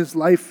lays down His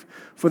life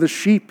for the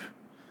sheep.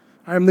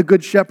 I am the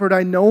good shepherd.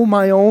 I know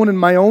my own, and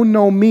my own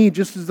know me,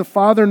 just as the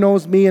Father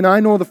knows me, and I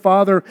know the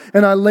Father,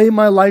 and I lay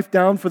my life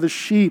down for the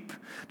sheep.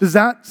 Does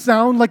that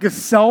sound like a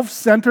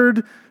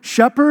self-centered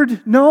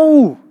shepherd?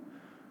 No.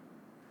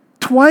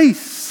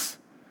 Twice.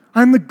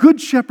 I'm the good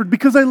shepherd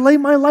because I lay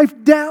my life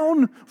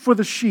down for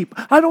the sheep.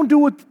 I don't do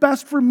what's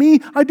best for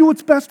me. I do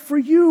what's best for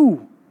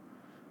you.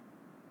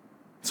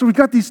 So we've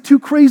got these two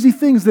crazy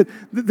things, that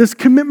this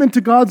commitment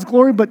to God's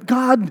glory, but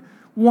God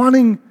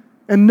wanting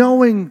and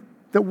knowing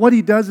that what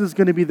he does is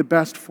going to be the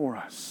best for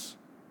us.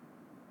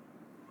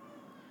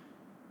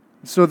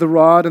 And so the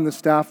rod and the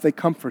staff, they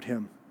comfort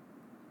him.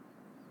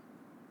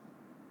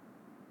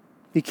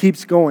 He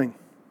keeps going.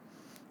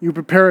 You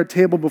prepare a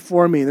table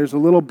before me. There's a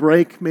little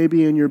break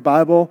maybe in your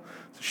Bible.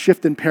 It's a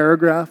shift in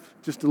paragraph,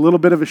 just a little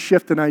bit of a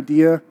shift in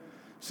idea. It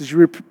says,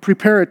 you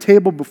prepare a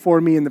table before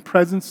me in the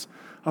presence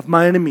of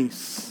my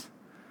enemies.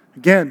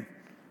 Again,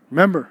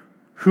 remember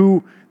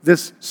who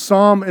this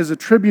psalm is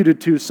attributed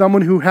to,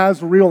 someone who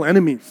has real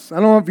enemies. I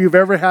don't know if you've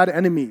ever had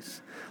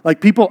enemies, like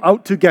people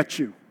out to get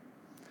you.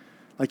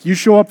 Like you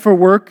show up for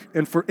work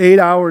and for 8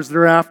 hours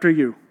they're after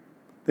you.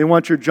 They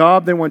want your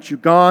job, they want you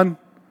gone.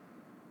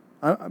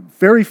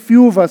 Very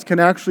few of us can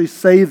actually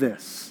say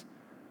this.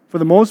 For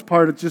the most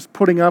part, it's just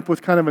putting up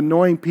with kind of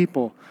annoying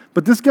people.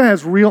 But this guy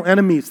has real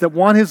enemies that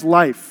want his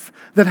life,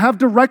 that have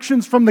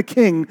directions from the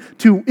king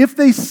to, if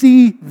they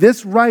see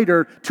this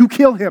writer, to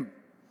kill him.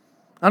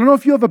 I don't know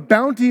if you have a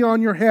bounty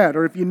on your head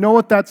or if you know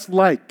what that's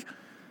like.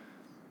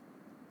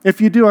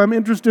 If you do, I'm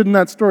interested in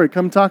that story.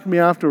 Come talk to me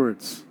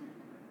afterwards.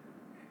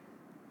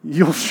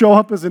 You'll show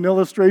up as an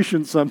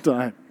illustration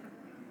sometime.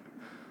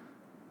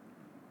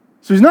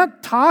 So he's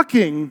not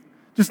talking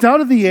just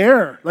out of the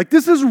air. Like,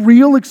 this is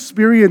real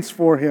experience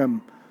for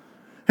him.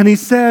 And he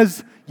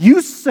says,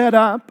 you set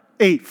up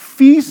a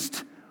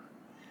feast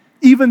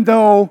even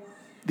though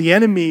the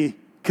enemy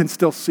can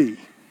still see.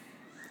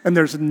 And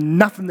there's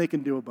nothing they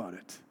can do about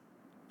it.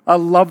 I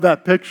love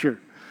that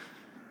picture.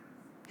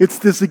 It's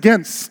this,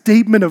 again,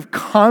 statement of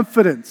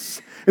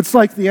confidence. It's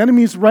like the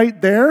enemy's right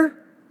there.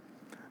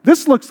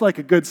 This looks like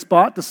a good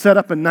spot to set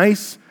up a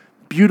nice,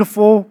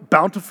 beautiful,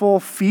 bountiful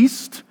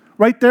feast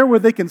right there where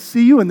they can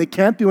see you and they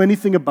can't do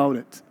anything about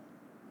it.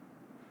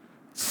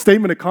 It's a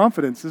statement of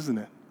confidence, isn't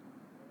it?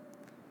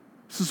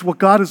 This is what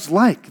God is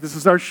like. This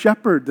is our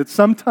shepherd, that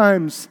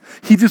sometimes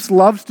he just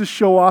loves to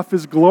show off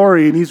his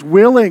glory, and he's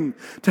willing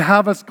to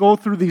have us go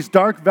through these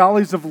dark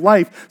valleys of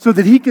life so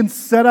that he can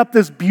set up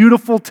this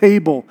beautiful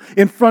table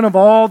in front of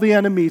all the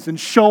enemies and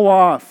show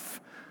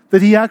off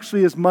that he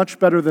actually is much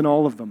better than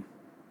all of them,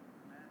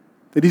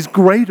 that he's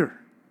greater.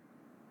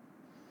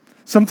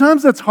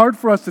 Sometimes that's hard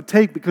for us to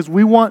take because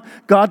we want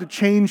God to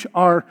change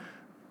our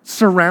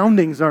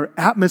surroundings, our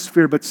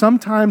atmosphere, but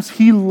sometimes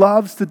he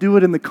loves to do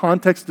it in the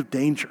context of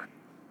danger.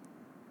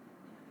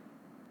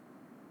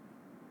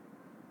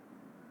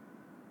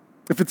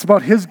 If it's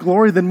about his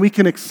glory, then we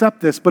can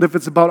accept this. But if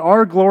it's about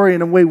our glory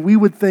in a way we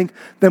would think,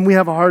 then we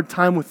have a hard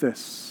time with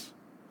this.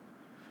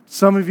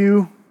 Some of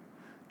you,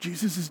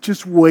 Jesus is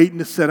just waiting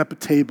to set up a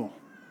table.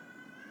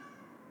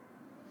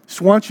 He just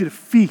wants you to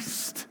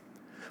feast.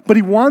 But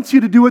he wants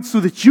you to do it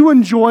so that you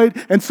enjoy it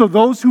and so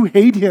those who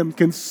hate him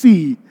can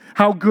see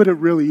how good it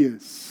really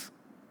is.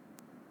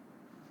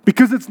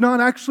 Because it's not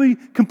actually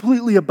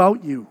completely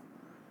about you.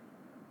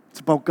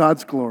 It's about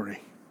God's glory.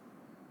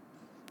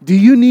 Do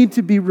you need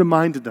to be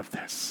reminded of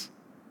this?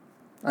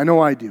 I know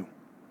I do.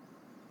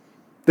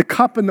 The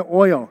cup and the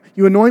oil.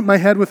 You anoint my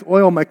head with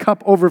oil, my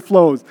cup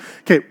overflows.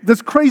 Okay,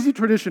 this crazy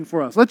tradition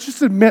for us. Let's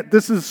just admit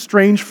this is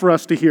strange for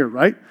us to hear,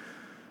 right?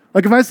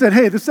 Like if I said,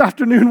 hey, this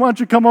afternoon, why don't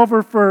you come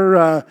over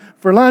for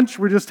lunch?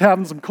 We're just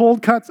having some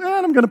cold cuts, and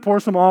I'm going to pour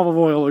some olive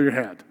oil over your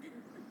head.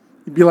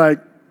 You'd be like,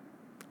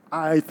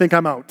 I think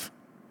I'm out.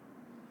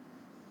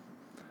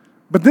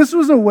 But this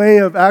was a way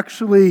of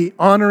actually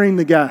honoring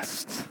the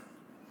guest.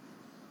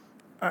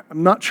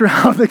 I'm not sure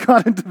how they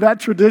got into that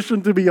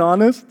tradition, to be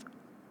honest.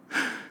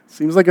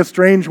 Seems like a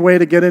strange way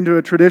to get into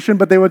a tradition,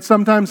 but they would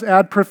sometimes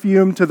add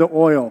perfume to the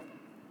oil.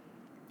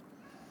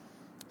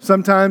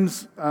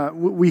 Sometimes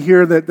we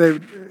hear that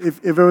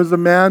if it was a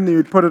man, they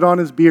would put it on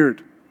his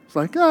beard. It's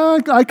like,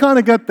 I kind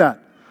of get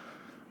that.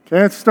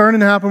 Okay, it's starting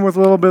to happen with a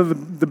little bit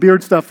of the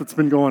beard stuff that's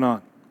been going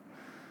on.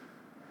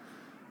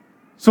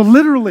 So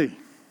literally,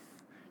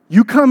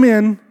 you come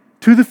in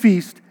to the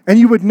feast and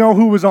you would know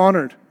who was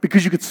honored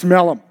because you could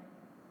smell him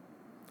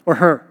or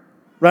her,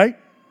 right?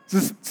 Is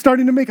this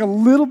starting to make a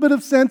little bit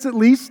of sense at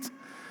least?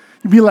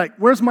 You'd be like,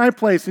 where's my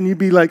place? And you'd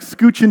be like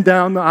scooching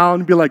down the aisle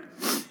and be like,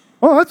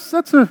 oh, that's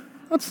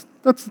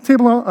the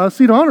table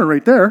seat of honor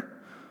right there.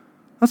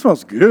 That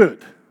smells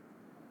good.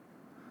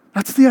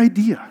 That's the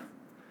idea.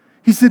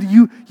 He said,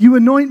 you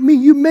anoint me,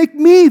 you make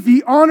me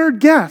the honored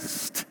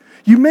guest.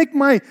 You make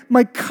my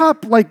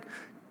cup like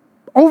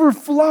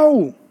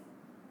overflow.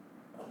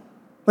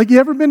 Like, you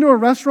ever been to a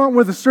restaurant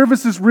where the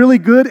service is really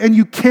good and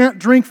you can't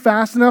drink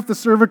fast enough? The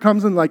server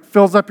comes and like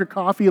fills up your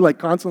coffee like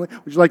constantly.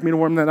 Would you like me to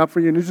warm that up for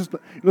you? And he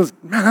goes,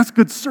 man, that's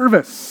good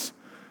service.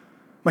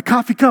 My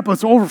coffee cup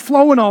is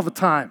overflowing all the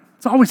time.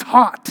 It's always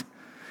hot.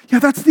 Yeah,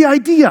 that's the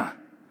idea.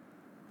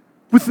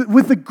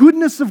 with the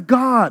goodness of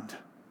God.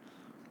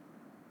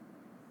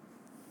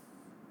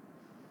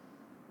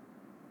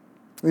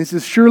 And he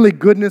says, surely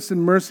goodness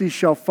and mercy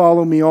shall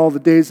follow me all the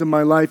days of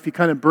my life. He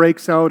kind of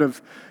breaks out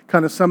of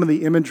kind of some of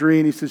the imagery,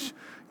 and he says,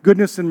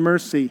 goodness and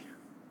mercy.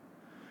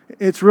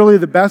 It's really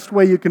the best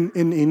way you can,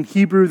 in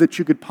Hebrew, that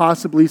you could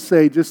possibly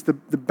say just the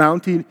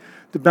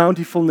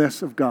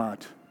bountifulness of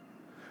God.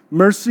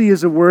 Mercy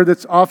is a word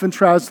that's often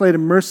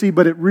translated mercy,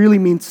 but it really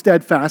means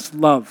steadfast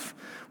love.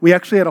 We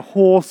actually had a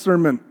whole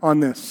sermon on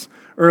this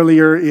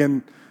earlier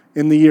in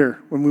the year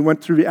when we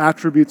went through the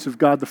attributes of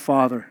God the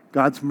Father,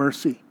 God's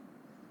mercy,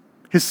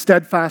 His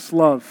steadfast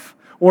love,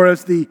 or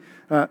as the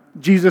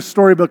Jesus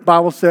Storybook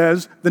Bible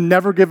says, the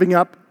never giving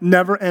up,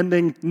 never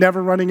ending,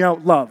 never running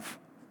out love.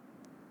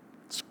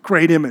 It's a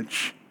great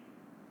image.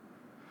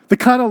 The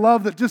kind of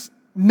love that just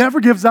never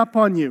gives up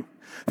on you.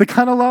 The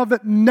kind of love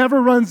that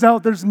never runs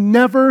out.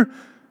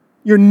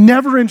 You're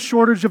never in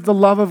shortage of the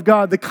love of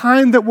God. The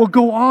kind that will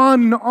go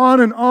on and on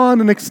and on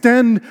and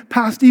extend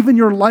past even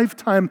your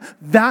lifetime.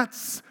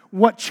 That's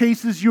what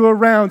chases you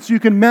around. So you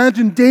can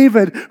imagine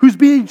David, who's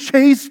being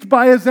chased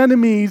by his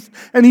enemies,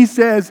 and he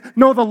says,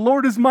 no, the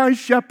Lord is my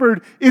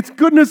shepherd. It's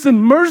goodness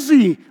and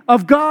mercy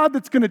of God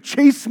that's going to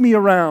chase me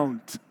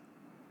around.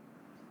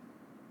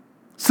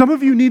 Some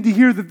of you need to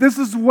hear that this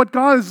is what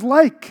God is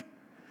like.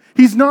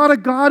 He's not a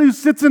God who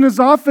sits in his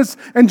office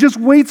and just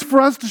waits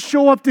for us to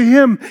show up to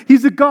him.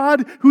 He's a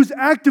God who's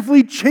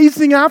actively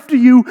chasing after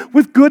you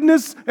with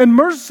goodness and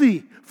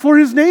mercy for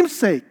his name's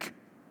sake.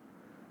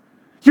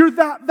 You're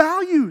that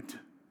valued.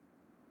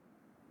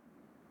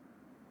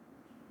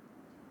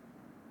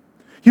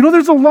 You know,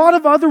 there's a lot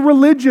of other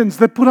religions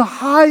that put a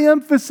high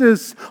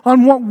emphasis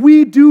on what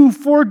we do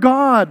for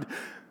God,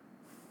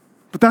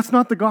 but that's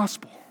not the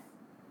gospel.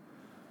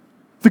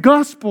 The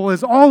gospel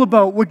is all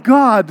about what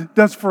God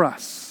does for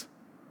us.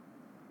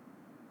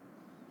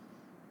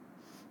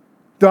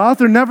 The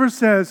author never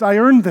says, I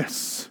earned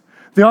this.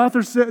 The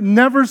author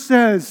never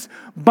says,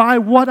 by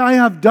what I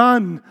have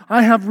done,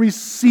 I have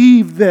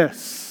received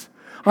this.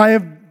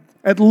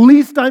 At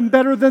least I'm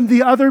better than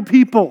the other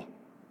people.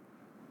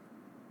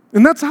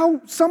 And that's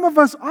how some of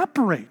us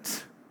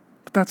operate.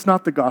 But that's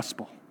not the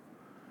gospel.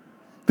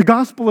 The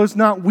gospel is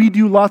not we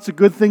do lots of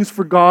good things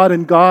for God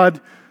and God,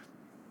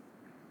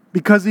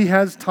 because he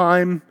has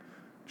time,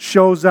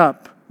 shows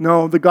up.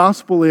 No, the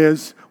gospel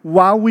is,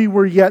 while we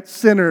were yet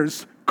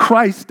sinners,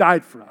 Christ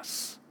died for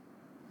us.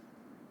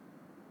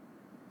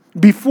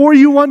 Before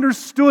you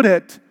understood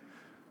it,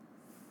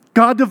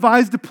 God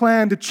devised a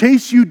plan to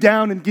chase you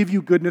down and give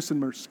you goodness and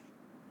mercy.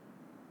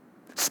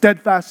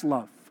 Steadfast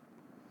love.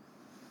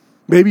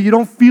 Maybe you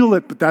don't feel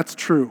it, but that's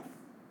true.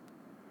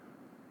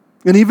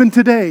 And even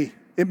today,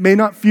 it may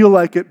not feel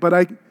like it,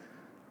 but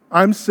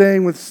I'm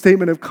saying with a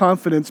statement of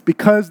confidence,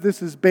 because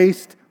this is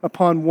based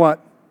upon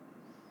what?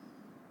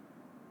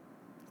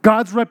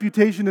 God's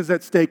reputation is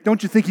at stake.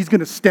 Don't you think he's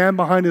going to stand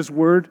behind his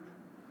word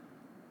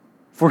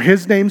for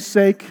his name's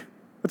sake?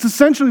 That's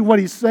essentially what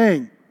he's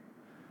saying.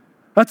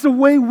 That's the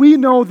way we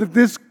know that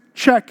this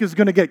check is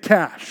going to get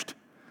cashed.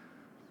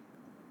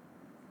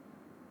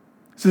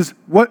 He says,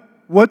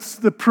 what's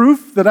the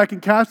proof that I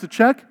can cash the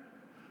check?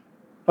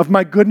 Of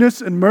my goodness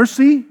and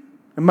mercy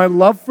and my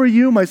love for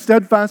you, my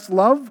steadfast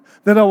love,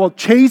 that I will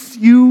chase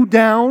you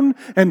down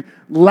and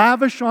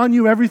lavish on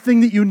you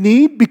everything that you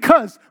need,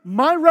 because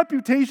my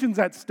reputation's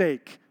at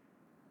stake.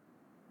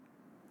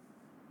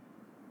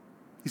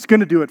 He's going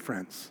to do it,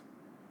 friends.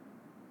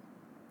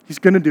 He's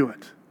going to do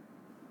it.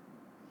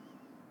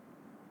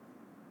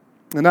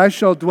 And I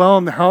shall dwell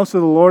in the house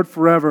of the Lord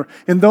forever.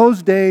 In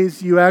those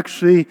days, you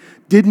actually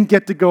didn't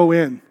get to go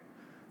in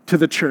to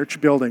the church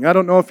building. I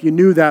don't know if you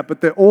knew that,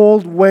 but the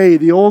old way,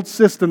 the old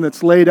system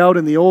that's laid out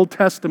in the Old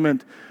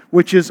Testament,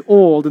 which is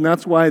old, and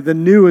that's why the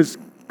new is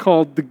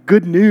called the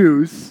good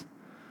news.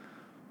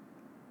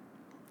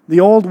 The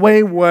old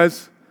way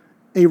was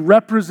a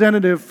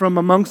representative from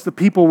amongst the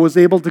people was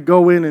able to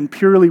go in and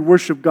purely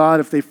worship God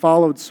if they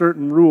followed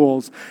certain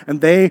rules.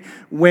 And they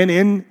went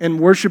in and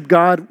worshiped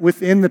God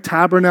within the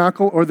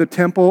tabernacle or the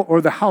temple or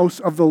the house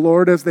of the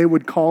Lord, as they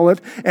would call it.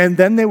 And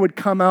then they would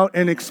come out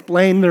and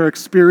explain their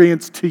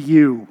experience to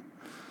you.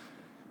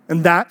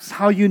 And that's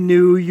how you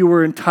knew you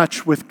were in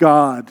touch with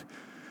God.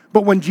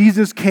 But when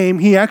Jesus came,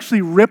 he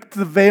actually ripped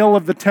the veil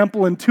of the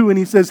temple in two, and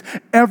he says,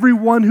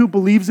 everyone who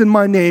believes in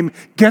my name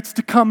gets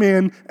to come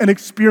in and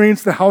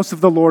experience the house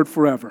of the Lord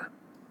forever.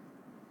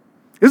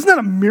 Isn't that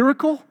a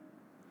miracle?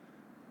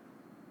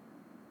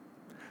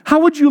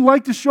 How would you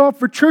like to show up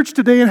for church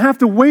today and have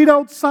to wait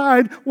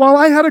outside while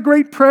I had a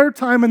great prayer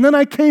time, and then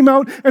I came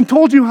out and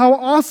told you how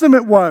awesome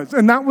it was,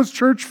 and that was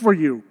church for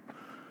you?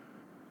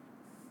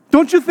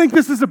 Don't you think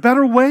this is a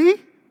better way?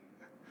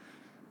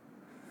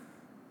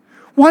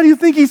 Why do you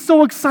think he's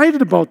so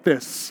excited about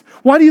this?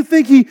 Why do you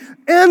think he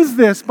ends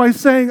this by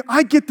saying,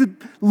 I get to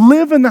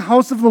live in the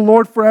house of the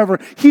Lord forever?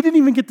 He didn't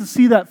even get to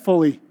see that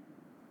fully.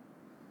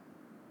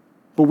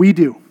 But we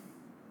do.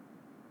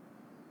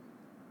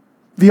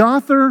 The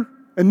author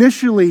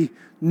initially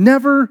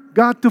never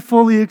got to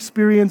fully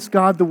experience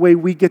God the way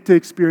we get to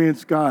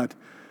experience God.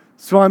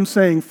 So I'm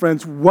saying,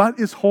 friends, what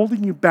is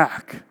holding you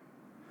back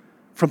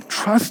from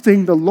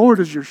trusting the Lord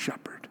as your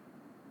shepherd?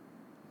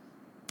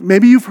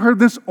 Maybe you've heard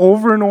this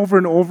over and over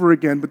and over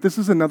again, but this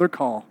is another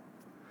call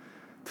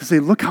to say,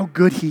 look how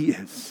good he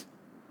is.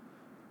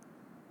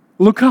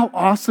 Look how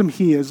awesome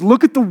he is.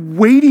 Look at the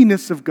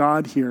weightiness of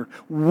God here.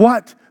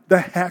 What the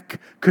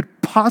heck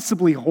could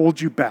possibly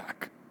hold you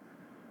back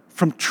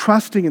from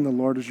trusting in the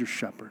Lord as your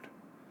shepherd?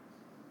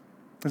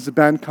 As the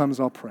band comes,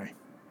 I'll pray.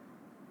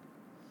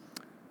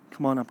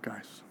 Come on up,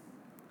 guys.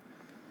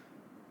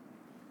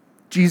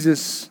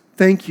 Jesus,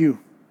 thank you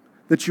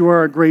that you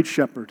are a great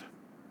shepherd.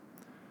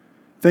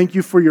 Thank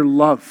you for your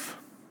love.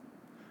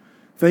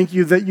 Thank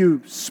you that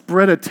you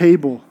spread a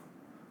table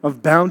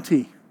of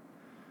bounty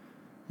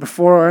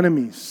before our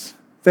enemies.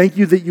 Thank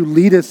you that you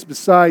lead us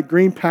beside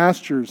green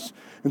pastures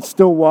and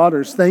still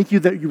waters. Thank you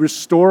that you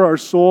restore our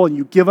soul and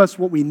you give us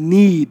what we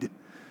need,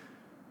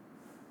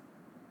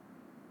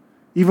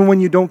 even when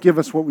you don't give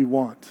us what we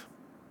want.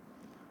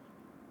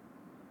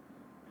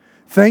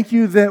 Thank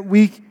you that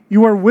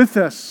you are with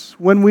us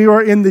when we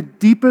are in the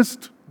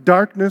deepest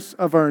darkness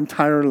of our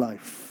entire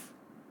life.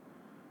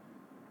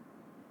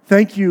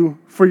 Thank you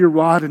for your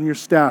rod and your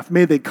staff.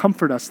 May they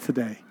comfort us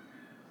today.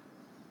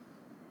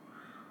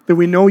 That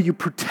we know you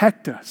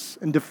protect us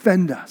and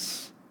defend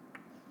us.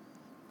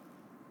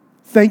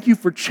 Thank you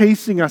for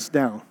chasing us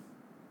down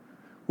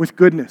with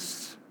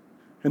goodness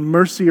and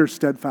mercy or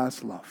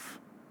steadfast love.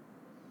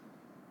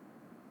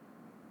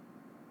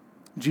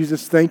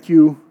 Jesus, thank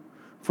you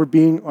for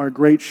being our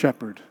great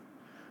shepherd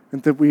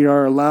and that we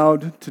are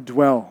allowed to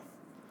dwell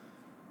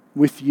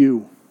with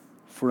you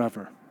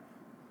forever.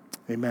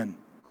 Amen.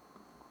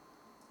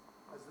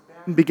 As the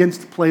band begins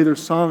to play their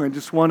song, I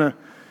just want to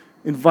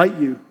invite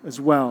you as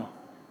well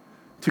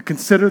to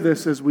consider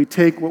this as we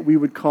take what we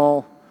would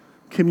call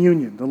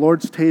communion, the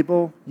Lord's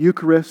table,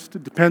 Eucharist.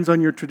 It depends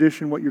on your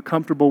tradition, what you're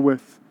comfortable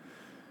with.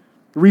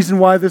 The reason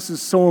why this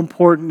is so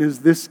important is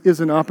this is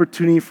an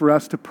opportunity for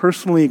us to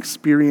personally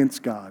experience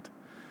God.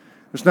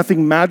 There's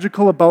nothing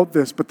magical about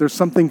this, but there's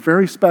something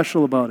very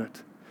special about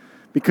it,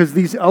 because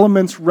these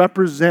elements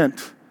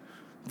represent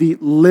the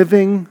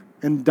living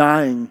and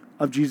dying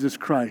of Jesus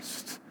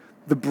Christ.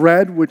 The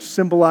bread, which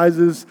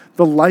symbolizes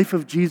the life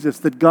of Jesus,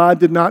 that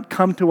God did not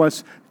come to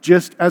us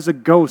just as a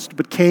ghost,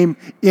 but came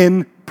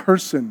in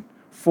person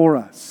for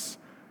us.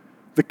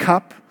 The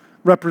cup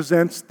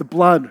represents the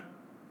blood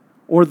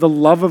or the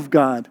love of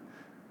God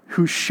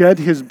who shed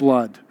his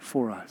blood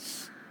for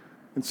us.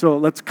 And so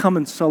let's come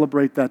and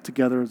celebrate that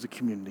together as a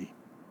community.